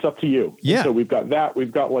 but it's up to you. Yeah. And so we've got that.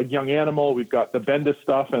 We've got like Young Animal. We've got the Bendis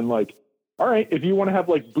stuff. And like, all right, if you want to have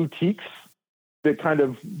like boutiques that kind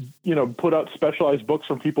of, put out specialized books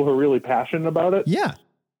from people who are really passionate about it. Yeah.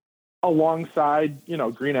 Alongside,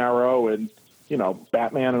 Green Arrow and,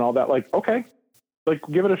 Batman and all that, like, okay, like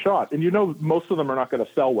give it a shot. And most of them are not going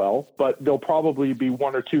to sell well, but there'll probably be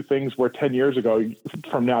 1 or 2 things where 10 years ago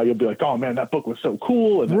from now, you'll be like, oh man, that book was so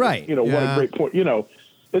cool. And right. What a great point,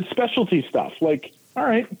 it's specialty stuff. Like, all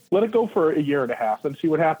right, let it go for a year and a half and see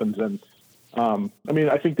what happens. And,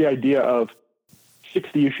 I think the idea of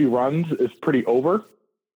 60 issue runs is pretty over.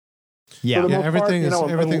 Yeah,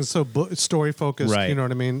 everything's so story focused. Right. You know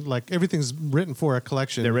what I mean? Like everything's written for a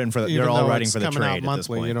collection. They're all writing for the coming trade out at monthly. this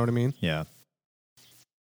point. You know what I mean? Yeah.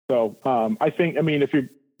 So I think, if you're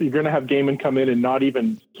going to have Gaiman come in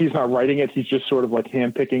and he's not writing it, he's just sort of like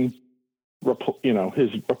handpicking,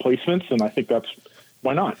 his replacements, and I think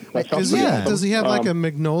why not? That sounds pretty awesome. Does he have like a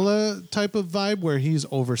Magnola type of vibe where he's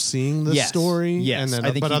overseeing the story? Yes, and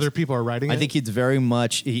then, but other people are writing it? I think it's very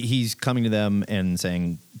much, he's coming to them and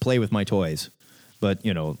saying, play with my toys. But,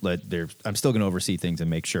 I'm still going to oversee things and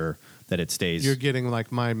make sure that it stays. You're getting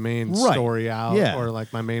like my main Right. story out Yeah. or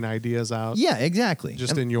like my main ideas out. Yeah, exactly.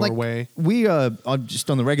 Just And, in your way. We, just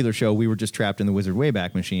on the regular show, we were just trapped in the Wizard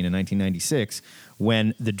Wayback Machine in 1996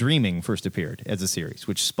 when The Dreaming first appeared as a series,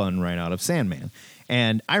 which spun right out of Sandman.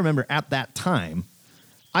 And I remember at that time,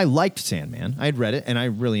 I liked Sandman. I had read it and I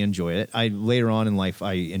really enjoyed it. Later on in life,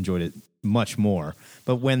 I enjoyed it much more.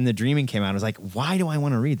 But when The Dreaming came out, I was like, why do I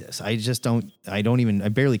want to read this? I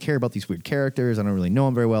barely care about these weird characters. I don't really know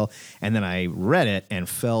them very well. And then I read it and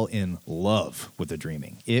fell in love with The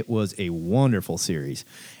Dreaming. It was a wonderful series.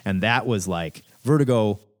 And that was like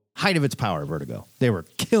Vertigo, height of its power, Vertigo. They were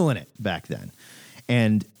killing it back then.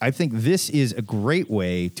 And I think this is a great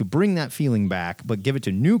way to bring that feeling back, but give it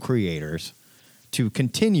to new creators to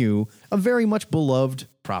continue a very much beloved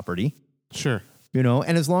property. Sure.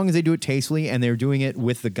 And as long as they do it tastefully and they're doing it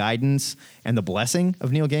with the guidance and the blessing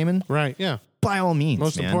of Neil Gaiman. Right, yeah. By all means,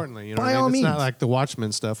 Most man. importantly, By all means. It's not like the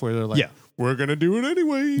Watchmen stuff where they're like, Yeah. we're going to do it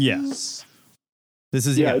anyway. Yes. This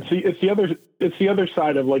is it's the other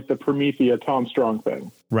side of like the Promethea Tom Strong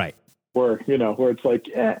thing. Right. Where it's like,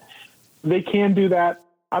 they can do that.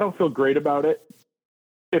 I don't feel great about it.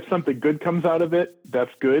 If something good comes out of it,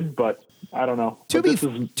 that's good, but I don't know. To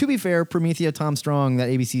be fair, Promethea, Tom Strong, that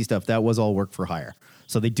ABC stuff, that was all work for hire.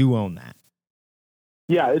 So they do own that.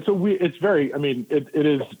 Yeah, it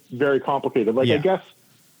is very complicated. Like, Yeah. I guess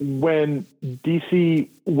when DC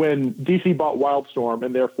bought Wildstorm,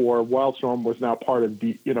 and therefore Wildstorm was now part of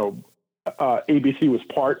ABC was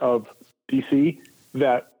part of DC,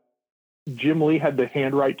 that Jim Lee had to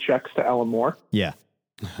handwrite checks to Alan Moore. Yeah.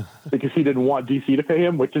 Because he didn't want DC to pay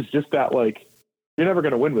him, which is just that, like, you're never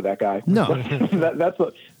going to win with that guy. No.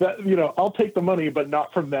 I'll take the money, but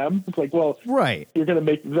not from them. It's like, well, right. You're going to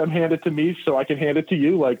make them hand it to me so I can hand it to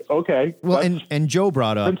you. Like, okay. Well, and Joe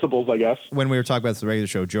brought up principles, I guess. When we were talking about the regular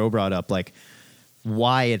show, Joe brought up like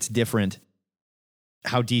why it's different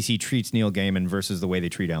how DC treats Neil Gaiman versus the way they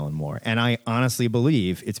treat Alan Moore. And I honestly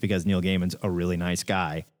believe it's because Neil Gaiman's a really nice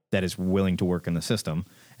guy that is willing to work in the system,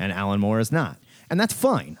 and Alan Moore is not. And that's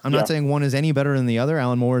fine. I'm not saying one is any better than the other.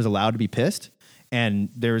 Alan Moore is allowed to be pissed. And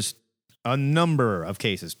there's a number of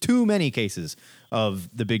cases, too many cases, of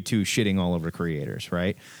the big two shitting all over creators,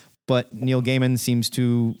 right? But Neil Gaiman seems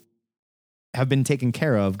to have been taken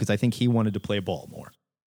care of because I think he wanted to play ball more.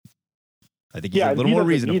 I think he's a little more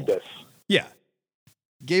reasonable. Need this. Yeah.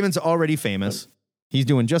 Gaiman's already famous. He's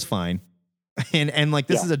doing just fine. And like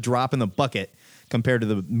this is a drop in the bucket compared to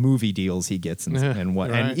the movie deals he gets and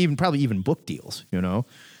what, and even book deals, you know,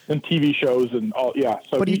 and TV shows and all. Yeah.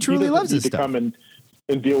 So but he truly loves his stuff. Come and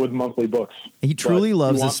deal with monthly books. He truly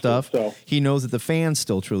loves his stuff. He knows that the fans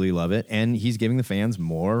still truly love it, and he's giving the fans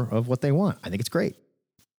more of what they want. I think it's great.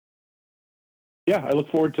 Yeah, I look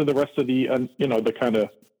forward to the rest of the the kind of.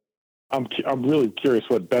 I'm really curious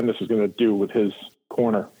what Bendis is going to do with his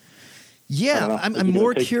corner. Yeah, I'm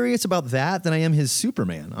more curious about that than I am his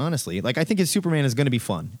Superman, honestly. Like, I think his Superman is going to be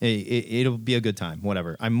fun. It'll be a good time,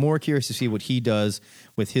 whatever. I'm more curious to see what he does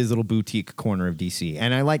with his little boutique corner of DC.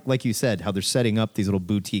 And I like you said, how they're setting up these little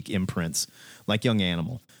boutique imprints, like Young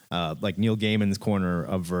Animal, like Neil Gaiman's corner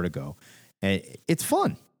of Vertigo. It's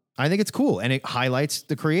fun. I think it's cool. And it highlights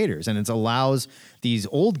the creators. And it allows these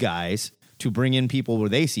old guys to bring in people where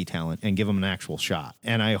they see talent and give them an actual shot.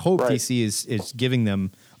 And I hope DC is giving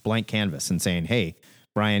them blank canvas and saying, hey,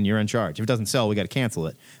 Brian, you're in charge. If it doesn't sell, we got to cancel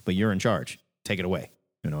it, but you're in charge. Take it away.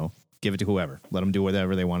 You know, give it to whoever. Let them do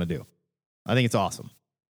whatever they want to do. I think it's awesome.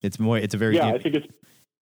 It's a very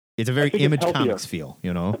Image Comics feel,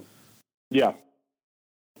 you know? Yeah.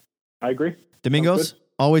 I agree. Domingos,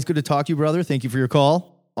 always good to talk to you, brother. Thank you for your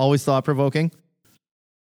call. Always thought-provoking.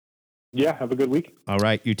 Yeah, have a good week. All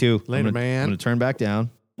right, you too. Later, man. I'm going to turn back down.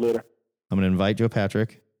 Later. I'm going to invite Joe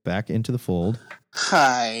Patrick back into the fold.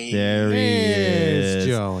 Hi. There he is. It's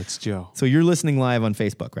Joe. It's Joe. So you're listening live on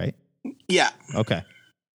Facebook, right? Yeah. Okay.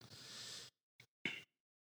 Do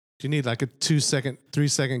you need like a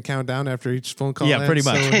 3-second countdown after each phone call? Yeah, pretty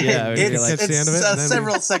much. So yeah, it's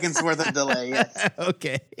several seconds worth of delay. Yes.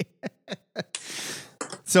 Okay.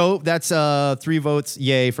 So that's 3 votes.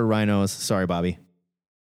 Yay for rhinos. Sorry, Bobby.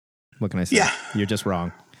 What can I say? Yeah. You're just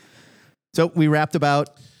wrong. So we wrapped about.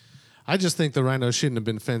 I just think the rhino shouldn't have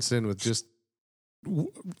been fenced in with just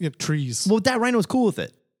trees. Well, that rhino's cool with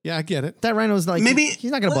it. Yeah, I get it. That rhino's like, he's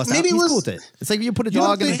not going to bust out. He's cool with it. It's like you put a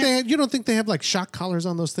dog in. You don't think they have like shock collars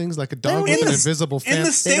on those things, like a dog with an invisible fence? In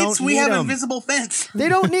the States, we have invisible fence. They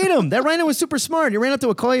don't need them. That rhino was super smart. He ran up to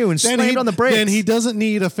a coyote and slammed on the brakes. Then he doesn't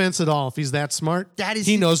need a fence at all if he's that smart.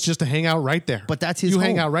 He knows just to hang out right there. But that's his home. You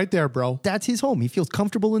hang out right there, bro. That's his home. He feels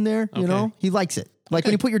comfortable in there. You know, he likes it. Like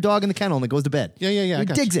when you put your dog in the kennel and it goes to bed. Yeah. He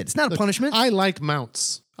digs it. It's not a punishment. I like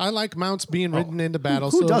mounts. I like mounts being ridden into battle.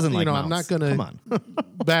 Who doesn't like mounts? I'm not going to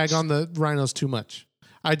bag on the rhinos too much.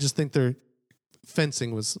 I just think their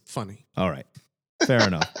fencing was funny. All right. Fair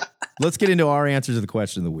enough. Let's get into our answers to the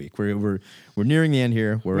question of the week. We're nearing the end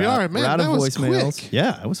here. We're out of voicemails.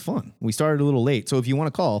 Yeah, it was fun. We started a little late. So if you want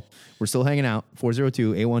to call, we're still hanging out.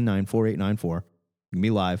 402-819-4894. You can be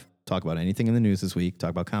live. Talk about anything in the news this week. Talk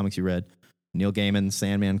about comics you read. Neil Gaiman,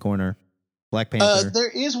 Sandman Corner, Black Panther. There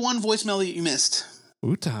is one voicemail that you missed.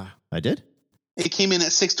 Uta. I did? It came in at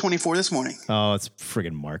 6:24 this morning. Oh, it's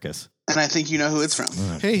friggin' Marcus. And I think you know who it's from.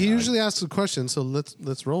 Oh, hey, he usually asks a question, so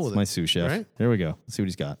let's roll with it. My sous chef. Right? There we go. Let's see what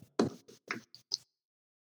he's got.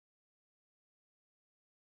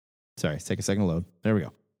 Sorry, take a second to load. There we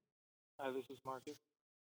go. Hi, this is Marcus.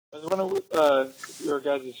 I was wondering what your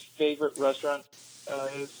guys' favorite restaurant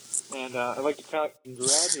is, and I'd like to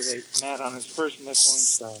congratulate Matt on his first Michelin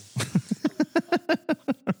star.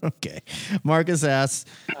 Okay. Marcus asks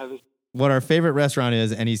what our favorite restaurant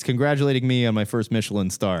is, and he's congratulating me on my first Michelin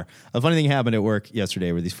star. A funny thing happened at work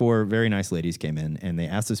yesterday where these 4 very nice ladies came in, and they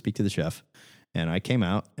asked to speak to the chef. And I came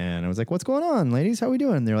out, and I was like, what's going on, ladies? How are we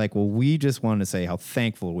doing? And they're like, well, we just wanted to say how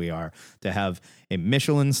thankful we are to have a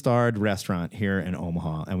Michelin-starred restaurant here in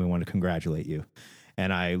Omaha, and we want to congratulate you.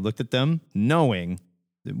 And I looked at them knowing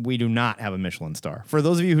that we do not have a Michelin star. For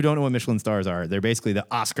those of you who don't know what Michelin stars are, they're basically the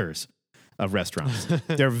Oscars of restaurants.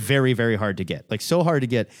 They're very, very hard to get. Like so hard to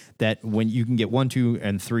get that when you can get 1, 2,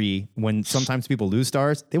 and 3, when sometimes people lose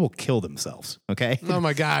stars, they will kill themselves. Okay. Oh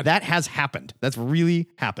my God. That has happened. That's really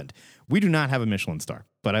happened. We do not have a Michelin star,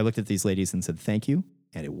 but I looked at these ladies and said, thank you.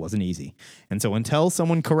 And it wasn't easy. And so until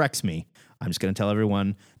someone corrects me, I'm just going to tell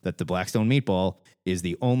everyone that the Blackstone Meatball is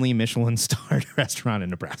the only Michelin-starred restaurant in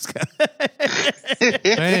Nebraska.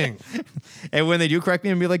 Dang. And when they do correct me,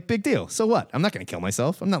 I'm going to be like, big deal. So what? I'm not going to kill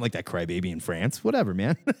myself. I'm not like that crybaby in France. Whatever,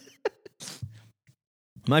 man.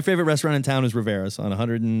 My favorite restaurant in town is Rivera's on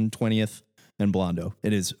 120th and Blondo.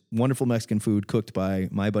 It is wonderful Mexican food cooked by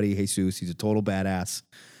my buddy Jesus. He's a total badass.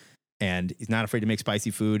 And he's not afraid to make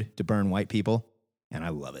spicy food to burn white people. And I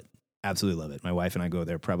love it. Absolutely love it. My wife and I go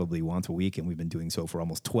there probably once a week, and we've been doing so for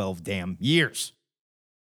almost 12 damn years.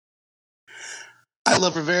 I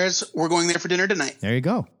love Rivera's. We're going there for dinner tonight. There you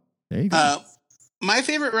go. There you go. My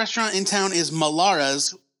favorite restaurant in town is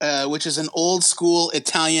Malara's, which is an old school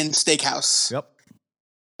Italian steakhouse. Yep.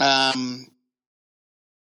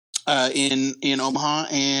 In Omaha,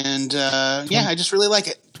 and I just really like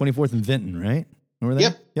it. 24th and Vinton, right? Over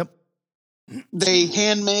there? Yep. They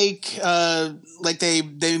hand make they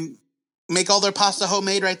make all their pasta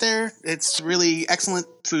homemade right there. It's really excellent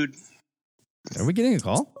food. Are we getting a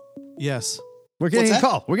call? Yes. We're getting What's a that?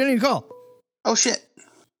 call. We're getting a call. Oh, shit.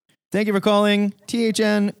 Thank you for calling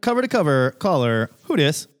THN cover to cover caller. Who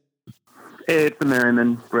dis? It's the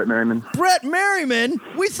Merriman, Brett Merriman. Brett Merriman?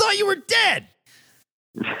 We thought you were dead.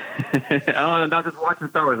 I'm not just watching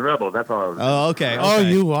Star Wars Rebels. That's all I was doing. Oh, okay. Oh,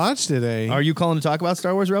 you watched it, eh? Are you calling to talk about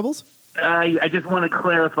Star Wars Rebels? I just want to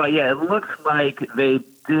clarify. Yeah, it looks like they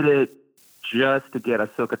did it just to get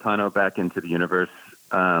Ahsoka Tano back into the universe.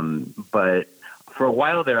 But for a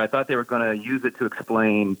while there, I thought they were going to use it to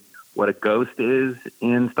explain what a ghost is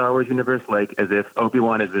in Star Wars universe, like as if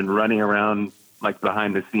Obi-Wan has been running around like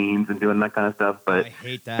behind the scenes and doing that kind of stuff. But I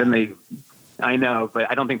hate that. then I know,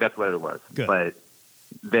 but I don't think that's what it was. Good. But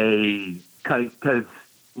they, because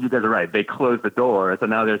you guys are right, they closed the door, so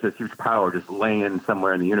now there's this huge power just laying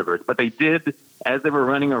somewhere in the universe. But they did, as they were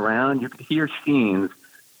running around, you could hear scenes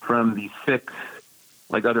from the 6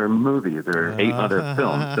 other movies or 8 other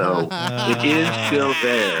films. So it is still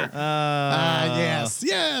there. Yes.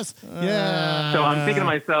 Yeah. So I'm thinking to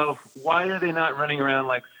myself, why are they not running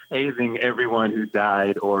around saving everyone who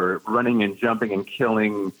died or running and jumping and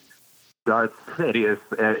killing Darth Sidious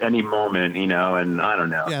at any moment, and I don't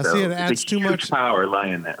know. Yeah, so see, it adds too much power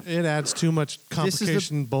lying there. It adds too much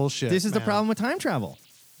complication bullshit. This is the man. problem with time travel.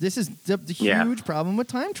 This is the huge problem with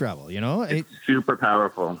time travel, It's super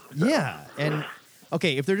powerful. So. Yeah, and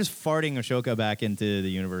okay, if they're just farting Ashoka back into the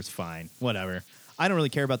universe, fine, whatever. I don't really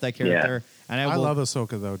care about that character. And I love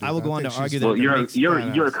Ahsoka though. Dude. I will go on to argue that. Well,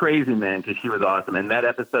 you're a crazy man because she was awesome, and that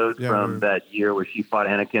episode from that year where she fought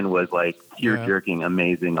Anakin was tear jerking,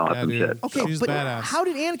 amazing, awesome shit. Okay, she's but badass. how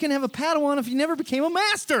did Anakin have a Padawan if he never became a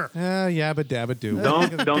master? Yabba dabba do.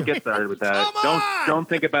 Don't get started with that. Don't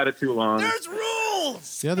think about it too long. There's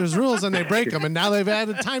rules. Yeah, there's rules and they break them, and now they've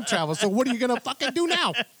added time travel. So what are you gonna fucking do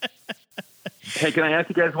now? Hey, can I ask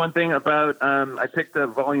you guys one thing about? I picked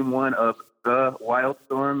up volume 1 of The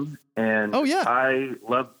Wildstorm, and I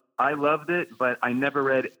loved it, but I never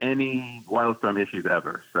read any Wildstorm issues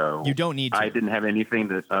ever. So you don't need to. I didn't have anything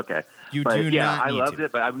to. Okay, you but do not. I loved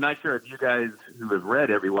it, but I'm not sure if you guys who have read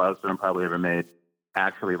every Wildstorm probably ever made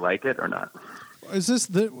actually like it or not. Is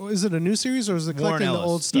it a new series or is it collecting the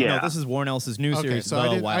old stuff? No, this is Warren Ellis's new series. So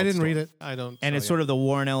I didn't read it. I don't. And it's sort of the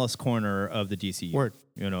Warren Ellis corner of the DCU. Word.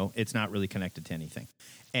 It's not really connected to anything.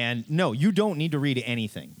 And no, you don't need to read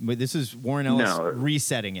anything. But this is Warren Ellis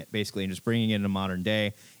resetting it basically and just bringing it into modern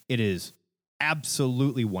day. It is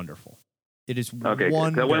absolutely wonderful. It is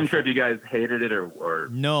wonderful. So I wasn't sure if you guys hated it or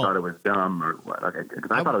thought it was dumb or what. Okay,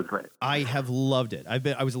 because I thought it was great. I have loved it.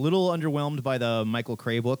 I was a little underwhelmed by the Michael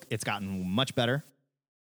Cray book. It's gotten much better.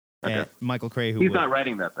 Okay. And Michael Cray, he's not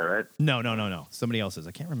writing that though, right? No. Somebody else is.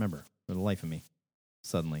 I can't remember for the life of me.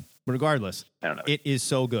 Suddenly, but regardless, I don't know. It is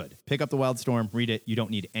so good. Pick up the Wildstorm, read it. You don't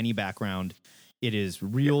need any background. It is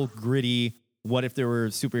real gritty. What if there were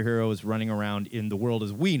superheroes running around in the world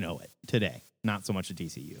as we know it today? Not so much the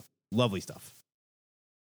DCU. Lovely stuff.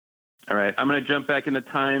 All right, I'm going to jump back in the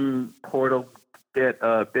time portal, get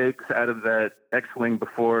Biggs out of that X-Wing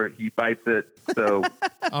before he bites it. So,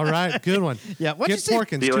 all right, good one. Yeah, get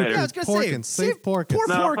Porkins too. Yeah, I was gonna say, save Porkins. Poor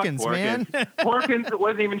Porkins, man. Porkins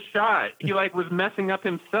wasn't even shot. He was messing up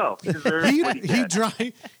himself. He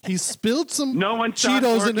spilled some Cheetos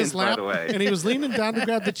Cheetos in his Porkins, lap, by the way. and he was leaning down to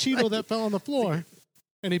grab the Cheeto that fell on the floor,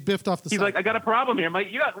 and he biffed off the He's side. like, I got a problem here. I'm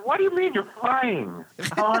like, what do you mean you're flying?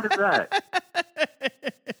 How hard is that?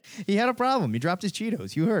 He had a problem. He dropped his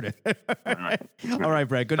Cheetos. You heard it. All right,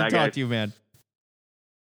 Brett. Good to talk to you, man.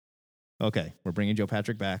 Okay, we're bringing Joe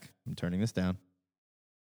Patrick back. I'm turning this down.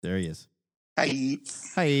 There he is. Hi.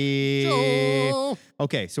 Joe.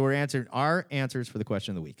 Okay, so we're answering our answers for the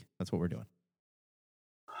question of the week. That's what we're doing.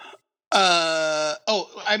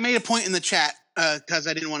 I made a point in the chat because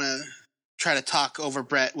I didn't want to try to talk over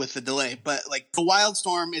Brett with the delay, but the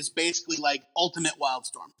Wildstorm is basically Ultimate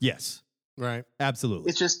Wildstorm. Yes. Right. Absolutely.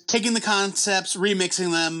 It's just taking the concepts,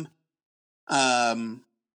 remixing them,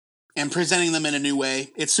 and presenting them in a new way.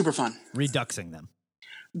 It's super fun. Reduxing them.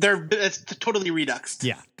 It's totally reduxed.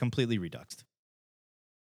 Yeah, completely reduxed.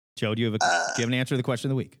 Joe, do you have an answer to the question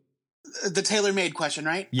of the week? The tailor-made question,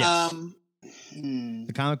 right? Yes.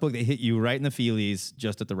 The comic book that hit you right in the feelies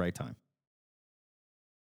just at the right time.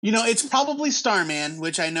 It's probably Starman,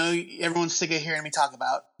 which I know everyone's sick of hearing me talk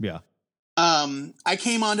about. Yeah. I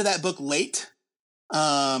came onto that book late,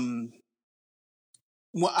 Well,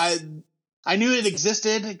 I knew it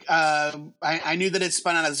existed. I knew that it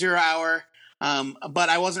spun on a 0 hour, but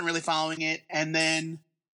I wasn't really following it. And then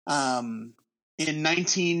in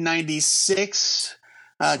 1996,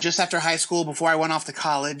 just after high school, before I went off to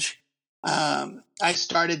college, I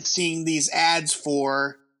started seeing these ads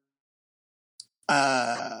for.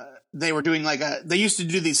 They were doing they used to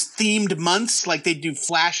do these themed months, like they do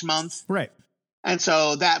Flash month. Right. And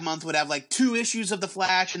so that month would have like 2 issues of the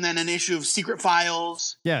Flash and then an issue of Secret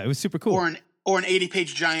Files. Yeah, it was super cool. Or an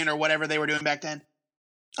 80-page giant or whatever they were doing back then.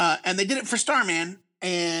 And they did it for Starman,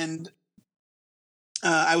 and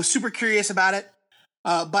I was super curious about it.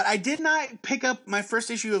 But I did not pick up my first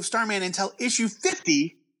issue of Starman until issue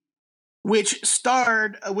 50, which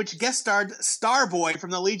guest starred Starboy from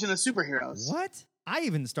the Legion of Superheroes. What? I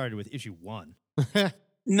even started with issue 1.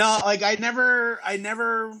 No, like I never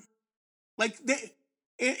like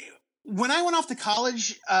when I went off to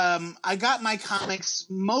college, I got my comics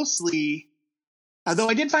mostly, though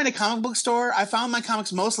I did find a comic book store, I found my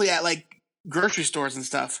comics mostly at like grocery stores and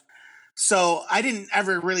stuff. So I didn't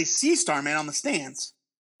ever really see Starman on the stands.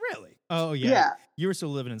 Really? Oh yeah. Yeah. You were still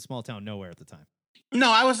living in small town nowhere at the time.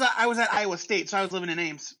 No, I was at Iowa State, so I was living in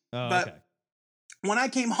Ames. Oh, but okay. when I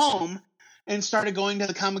came home and started going to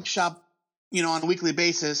the comic shop, on a weekly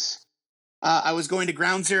basis, I was going to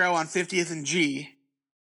Ground Zero on 50th and G.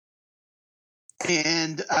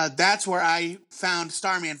 And that's where I found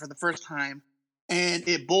Starman for the first time. And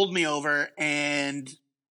it bowled me over. And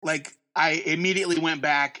like I immediately went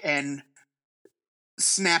back and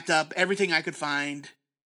snapped up everything I could find.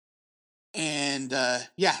 And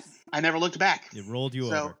yeah, I never looked back. It rolled you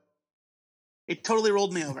over. It totally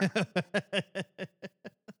rolled me over.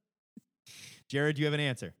 Jared, do you have an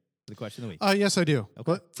answer for the question of the week? Yes, I do. Okay.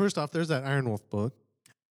 But first off, there's that Iron Wolf book.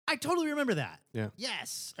 I totally remember that. Yeah.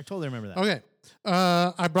 Yes, I totally remember that. Okay.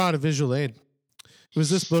 I brought a visual aid. It was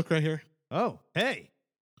this book right here. Oh, hey.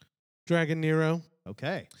 Dragon Nero.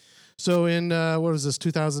 Okay. So in, what was this,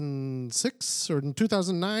 2006 or in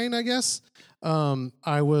 2009, I guess,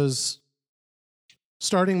 I was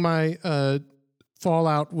starting my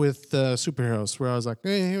fallout with superheroes where I was like,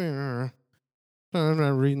 hey, I'm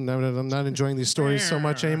not reading, I'm not enjoying these stories so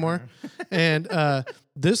much anymore. And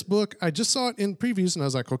this book, I just saw it in previews and I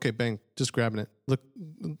was like, okay, bang, just grabbing it. Look,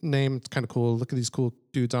 name, it's kind of cool. Look at these cool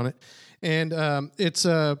dudes on it. And it's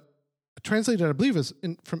translated, I believe,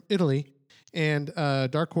 from Italy. And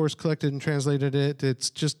Dark Horse collected and translated it. It's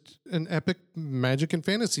just an epic magic and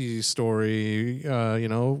fantasy story,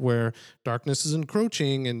 where darkness is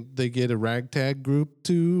encroaching and they get a ragtag group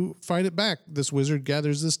to fight it back. This wizard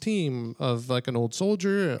gathers this team of like an old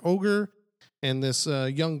soldier, an ogre, and this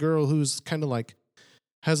young girl who's kind of like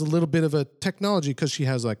has a little bit of a technology because she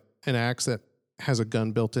has like an axe that has a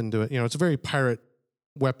gun built into it. It's a very pirate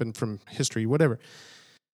weapon from history, whatever.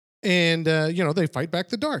 And, they fight back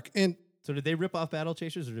the dark. And so did they rip off Battle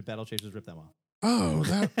Chasers, or did Battle Chasers rip them off? Oh,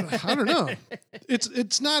 I don't know.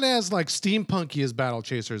 It's not as like steampunky as Battle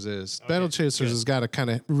Chasers is. Okay, Battle Chasers has got a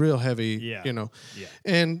kind of real heavy, Yeah.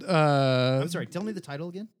 And I'm sorry, tell me the title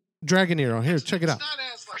again. Dragon Nero. Here, check it out. It's not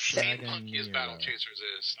as like steampunky as Battle Chasers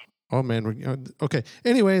is. Oh man, okay.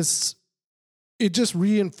 Anyways, it just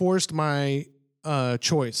reinforced my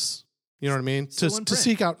choice. You know what I mean? To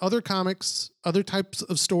seek out other comics, other types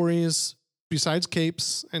of stories besides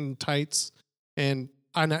capes and tights, and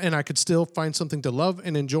I could still find something to love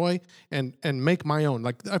and enjoy and make my own.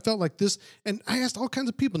 Like I felt like this, and I asked all kinds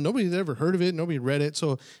of people. Nobody had ever heard of it. Nobody read it.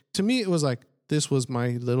 So to me, it was like this was my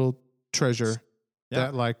little treasure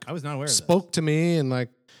that like I was not aware of spoke to me and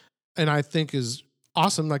I think is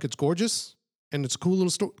awesome. Like it's gorgeous and it's a cool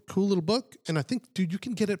little book. And I think, dude, you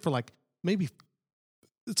can get it for like maybe.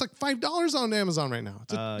 It's like $5 on Amazon right now.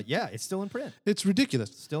 Yeah, it's still in print. It's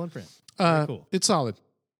ridiculous. Still in print. Very cool. It's solid.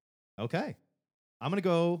 Okay. I'm going to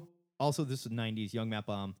go. Also, this is 90s. Young Matt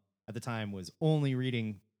Baum at the time was only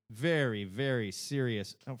reading very, very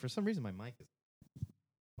serious. Oh, for some reason, my mic is.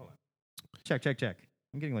 Hold on. Check.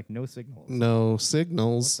 I'm getting like no signals. No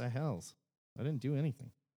signals. What the hells? I didn't do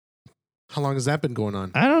anything. How long has that been going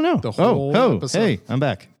on? I don't know. The whole episode. Hey, I'm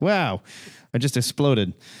back. Wow. I just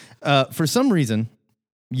exploded. For some reason,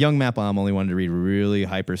 young Matt Baum only wanted to read really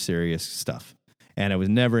hyper serious stuff. And I was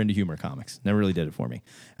never into humor comics. Never really did it for me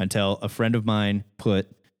until a friend of mine put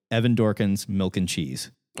Evan Dorkin's Milk and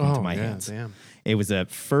Cheese into my hands. Damn. It was the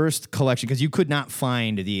first collection because you could not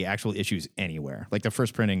find the actual issues anywhere. Like the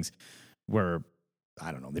first printings were,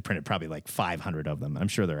 I don't know, they printed probably like 500 of them. I'm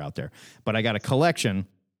sure they're out there. But I got a collection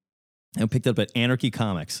and picked up at Anarchy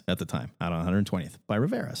Comics at the time, out on 120th by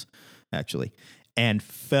Rivera's, actually, and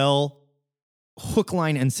fell hook,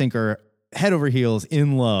 line, and sinker head over heels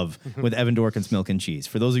in love with Evan Dorkin's Milk and Cheese.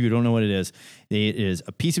 For those of you who don't know what it is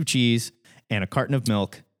a piece of cheese and a carton of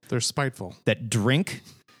milk. They're spiteful. That drink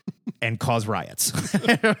and cause riots.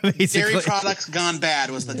 Dairy products gone bad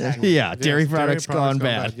was the tagline. Yeah, dairy products gone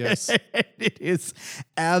bad. Yes. It is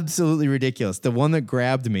absolutely ridiculous. The one that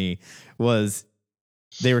grabbed me was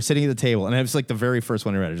they were sitting at the table, and it was like the very first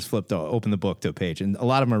one I read. I just opened the book to a page, and a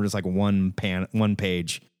lot of them are just like one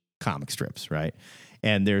page comic strips, right?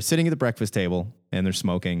 And they're sitting at the breakfast table, and they're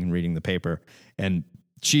smoking and reading the paper, and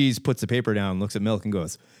Cheese puts the paper down, looks at Milk, and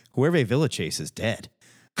goes, "Huerve Villachase is dead."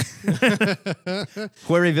 Huerve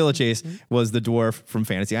Villachase was the dwarf from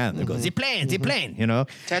Fantasy Island. They go, "The plane," you know?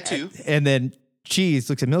 Tattoo. And then Cheese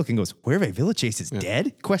looks at Milk and goes, "Huerve Villachase is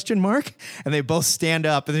dead?" ? And they both stand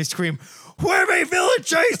up and they scream, "Huerve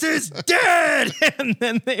Villachase is dead!" And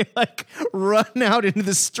then they like run out into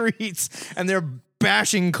the streets and they're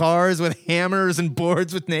bashing cars with hammers and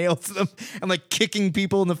boards with nails to them and like kicking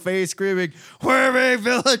people in the face, screaming, "Huerve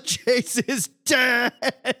Villachase is dead!"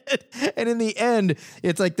 And in the end,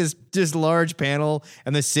 it's like this large panel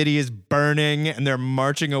and the city is burning and they're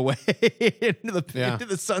marching away into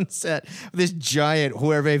the sunset with this giant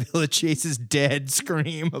 "Huerve Villachase is dead"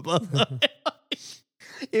 scream above them.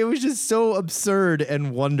 It was just so absurd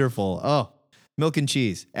and wonderful. Oh, Milk and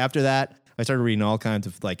Cheese. After that, I started reading all kinds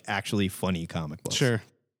of like actually funny comic books. Sure.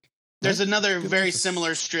 There's another very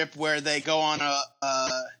similar strip where they go on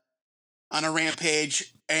a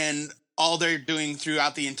rampage, and all they're doing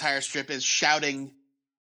throughout the entire strip is shouting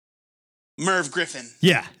Merv Griffin.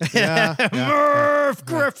 Yeah. Merv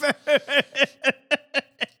Griffin.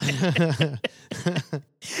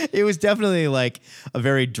 It was definitely like a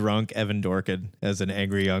very drunk Evan Dorkin as an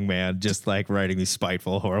angry young man, just like writing these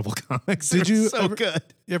spiteful, horrible comics. Did you good?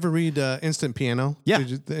 You ever read Instant Piano? Yeah.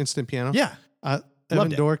 The Instant Piano? Yeah.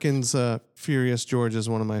 Evan Dorkin's Furious George is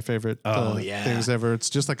one of my favorite things ever. It's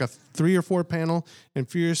just like a 3 or 4 panel, and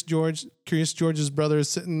Curious George's brother is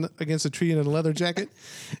sitting against a tree in a leather jacket,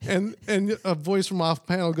 and a voice from off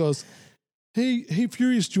panel goes, Hey,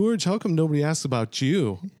 Furious George, how come nobody asks about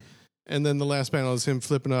you? And then the last panel is him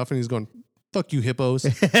flipping off, and he's going, "Fuck you, hippos."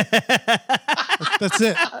 That's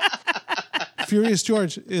it. Furious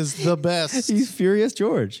George is the best. He's Furious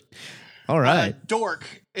George. All right. Dork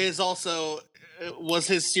is also was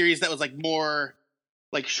his series that was like more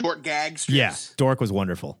like short gag strips. Yeah, Dork was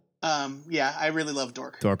wonderful. Yeah, I really love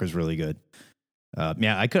Dork. Dork was really good.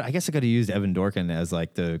 I guess I could have used Evan Dorkin as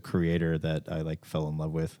like the creator that I like fell in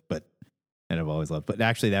love with, and I've always loved. But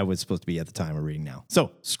actually, that was supposed to be at the time we're reading now.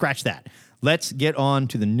 So scratch that. Let's get on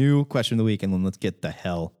to the new question of the week, and then let's get the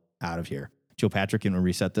hell out of here. Joe Patrick, you want to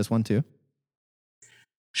reset this one too?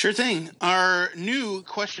 Sure thing. Our new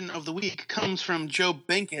question of the week comes from Joe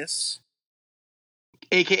Benkus,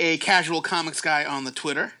 a.k.a. Casual Comics Guy on the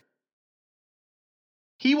Twitter.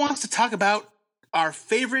 He wants to talk about our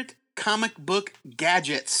favorite comic book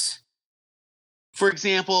gadgets. For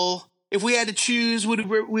example, if we had to choose, would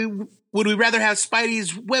we rather have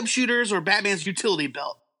Spidey's web shooters or Batman's utility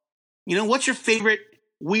belt? You know, what's your favorite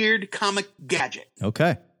weird comic gadget?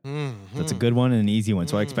 Okay. That's a good one and an easy one.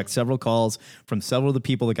 So I expect several calls from several of the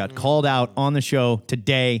people that got called out on the show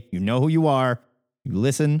today. You know who you are. You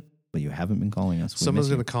listen, but you haven't been calling us. Someone's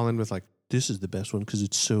going to call in with like, "This is the best one because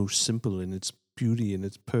it's so simple and it's beauty and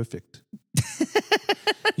it's perfect."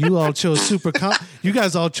 You all chose you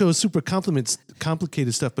guys all chose super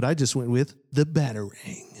complicated stuff, but I just went with the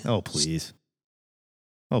Batarang. Oh, please.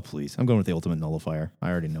 I'm going with the ultimate nullifier. I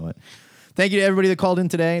already know it. Thank you to everybody that called in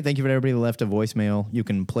today. Thank you for everybody that left a voicemail. You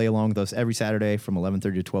can play along with us every Saturday from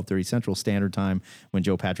 11:30 to 12:30 Central Standard Time when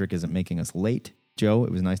Joe Patrick isn't making us late. Joe,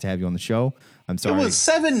 it was nice to have you on the show. I'm sorry. It was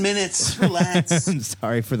 7 minutes. Relax. I'm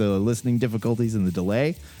sorry for the listening difficulties and the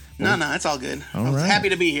delay. No, it's all good. All I'm right. happy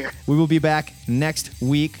to be here. We will be back next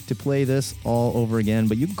week to play this all over again,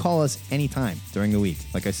 but you can call us anytime during the week,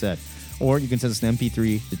 like I said. Or you can send us an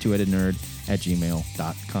MP3 to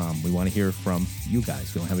twoheadednerd@gmail.com. We want to hear from you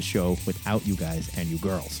guys. We don't have a show without you guys and you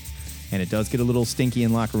girls. And it does get a little stinky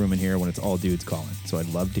in locker room in here when it's all dudes calling. So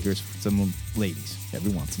I'd love to hear some ladies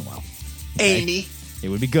every once in a while. Okay? Amy. It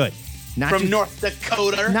would be good. From North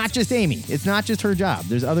Dakota. Not just Amy. It's not just her job.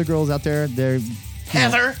 There's other girls out there.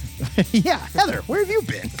 Heather. Yeah, Heather. Where have you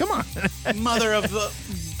been? Come on. Mother of the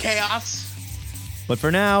chaos. But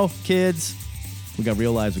for now, kids, we got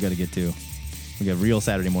real lives we got to get to. We got real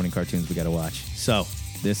Saturday morning cartoons we got to watch. So,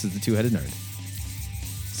 this is the Two-Headed Nerd.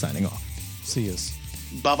 Signing off. See yous.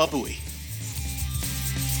 Baba Booey.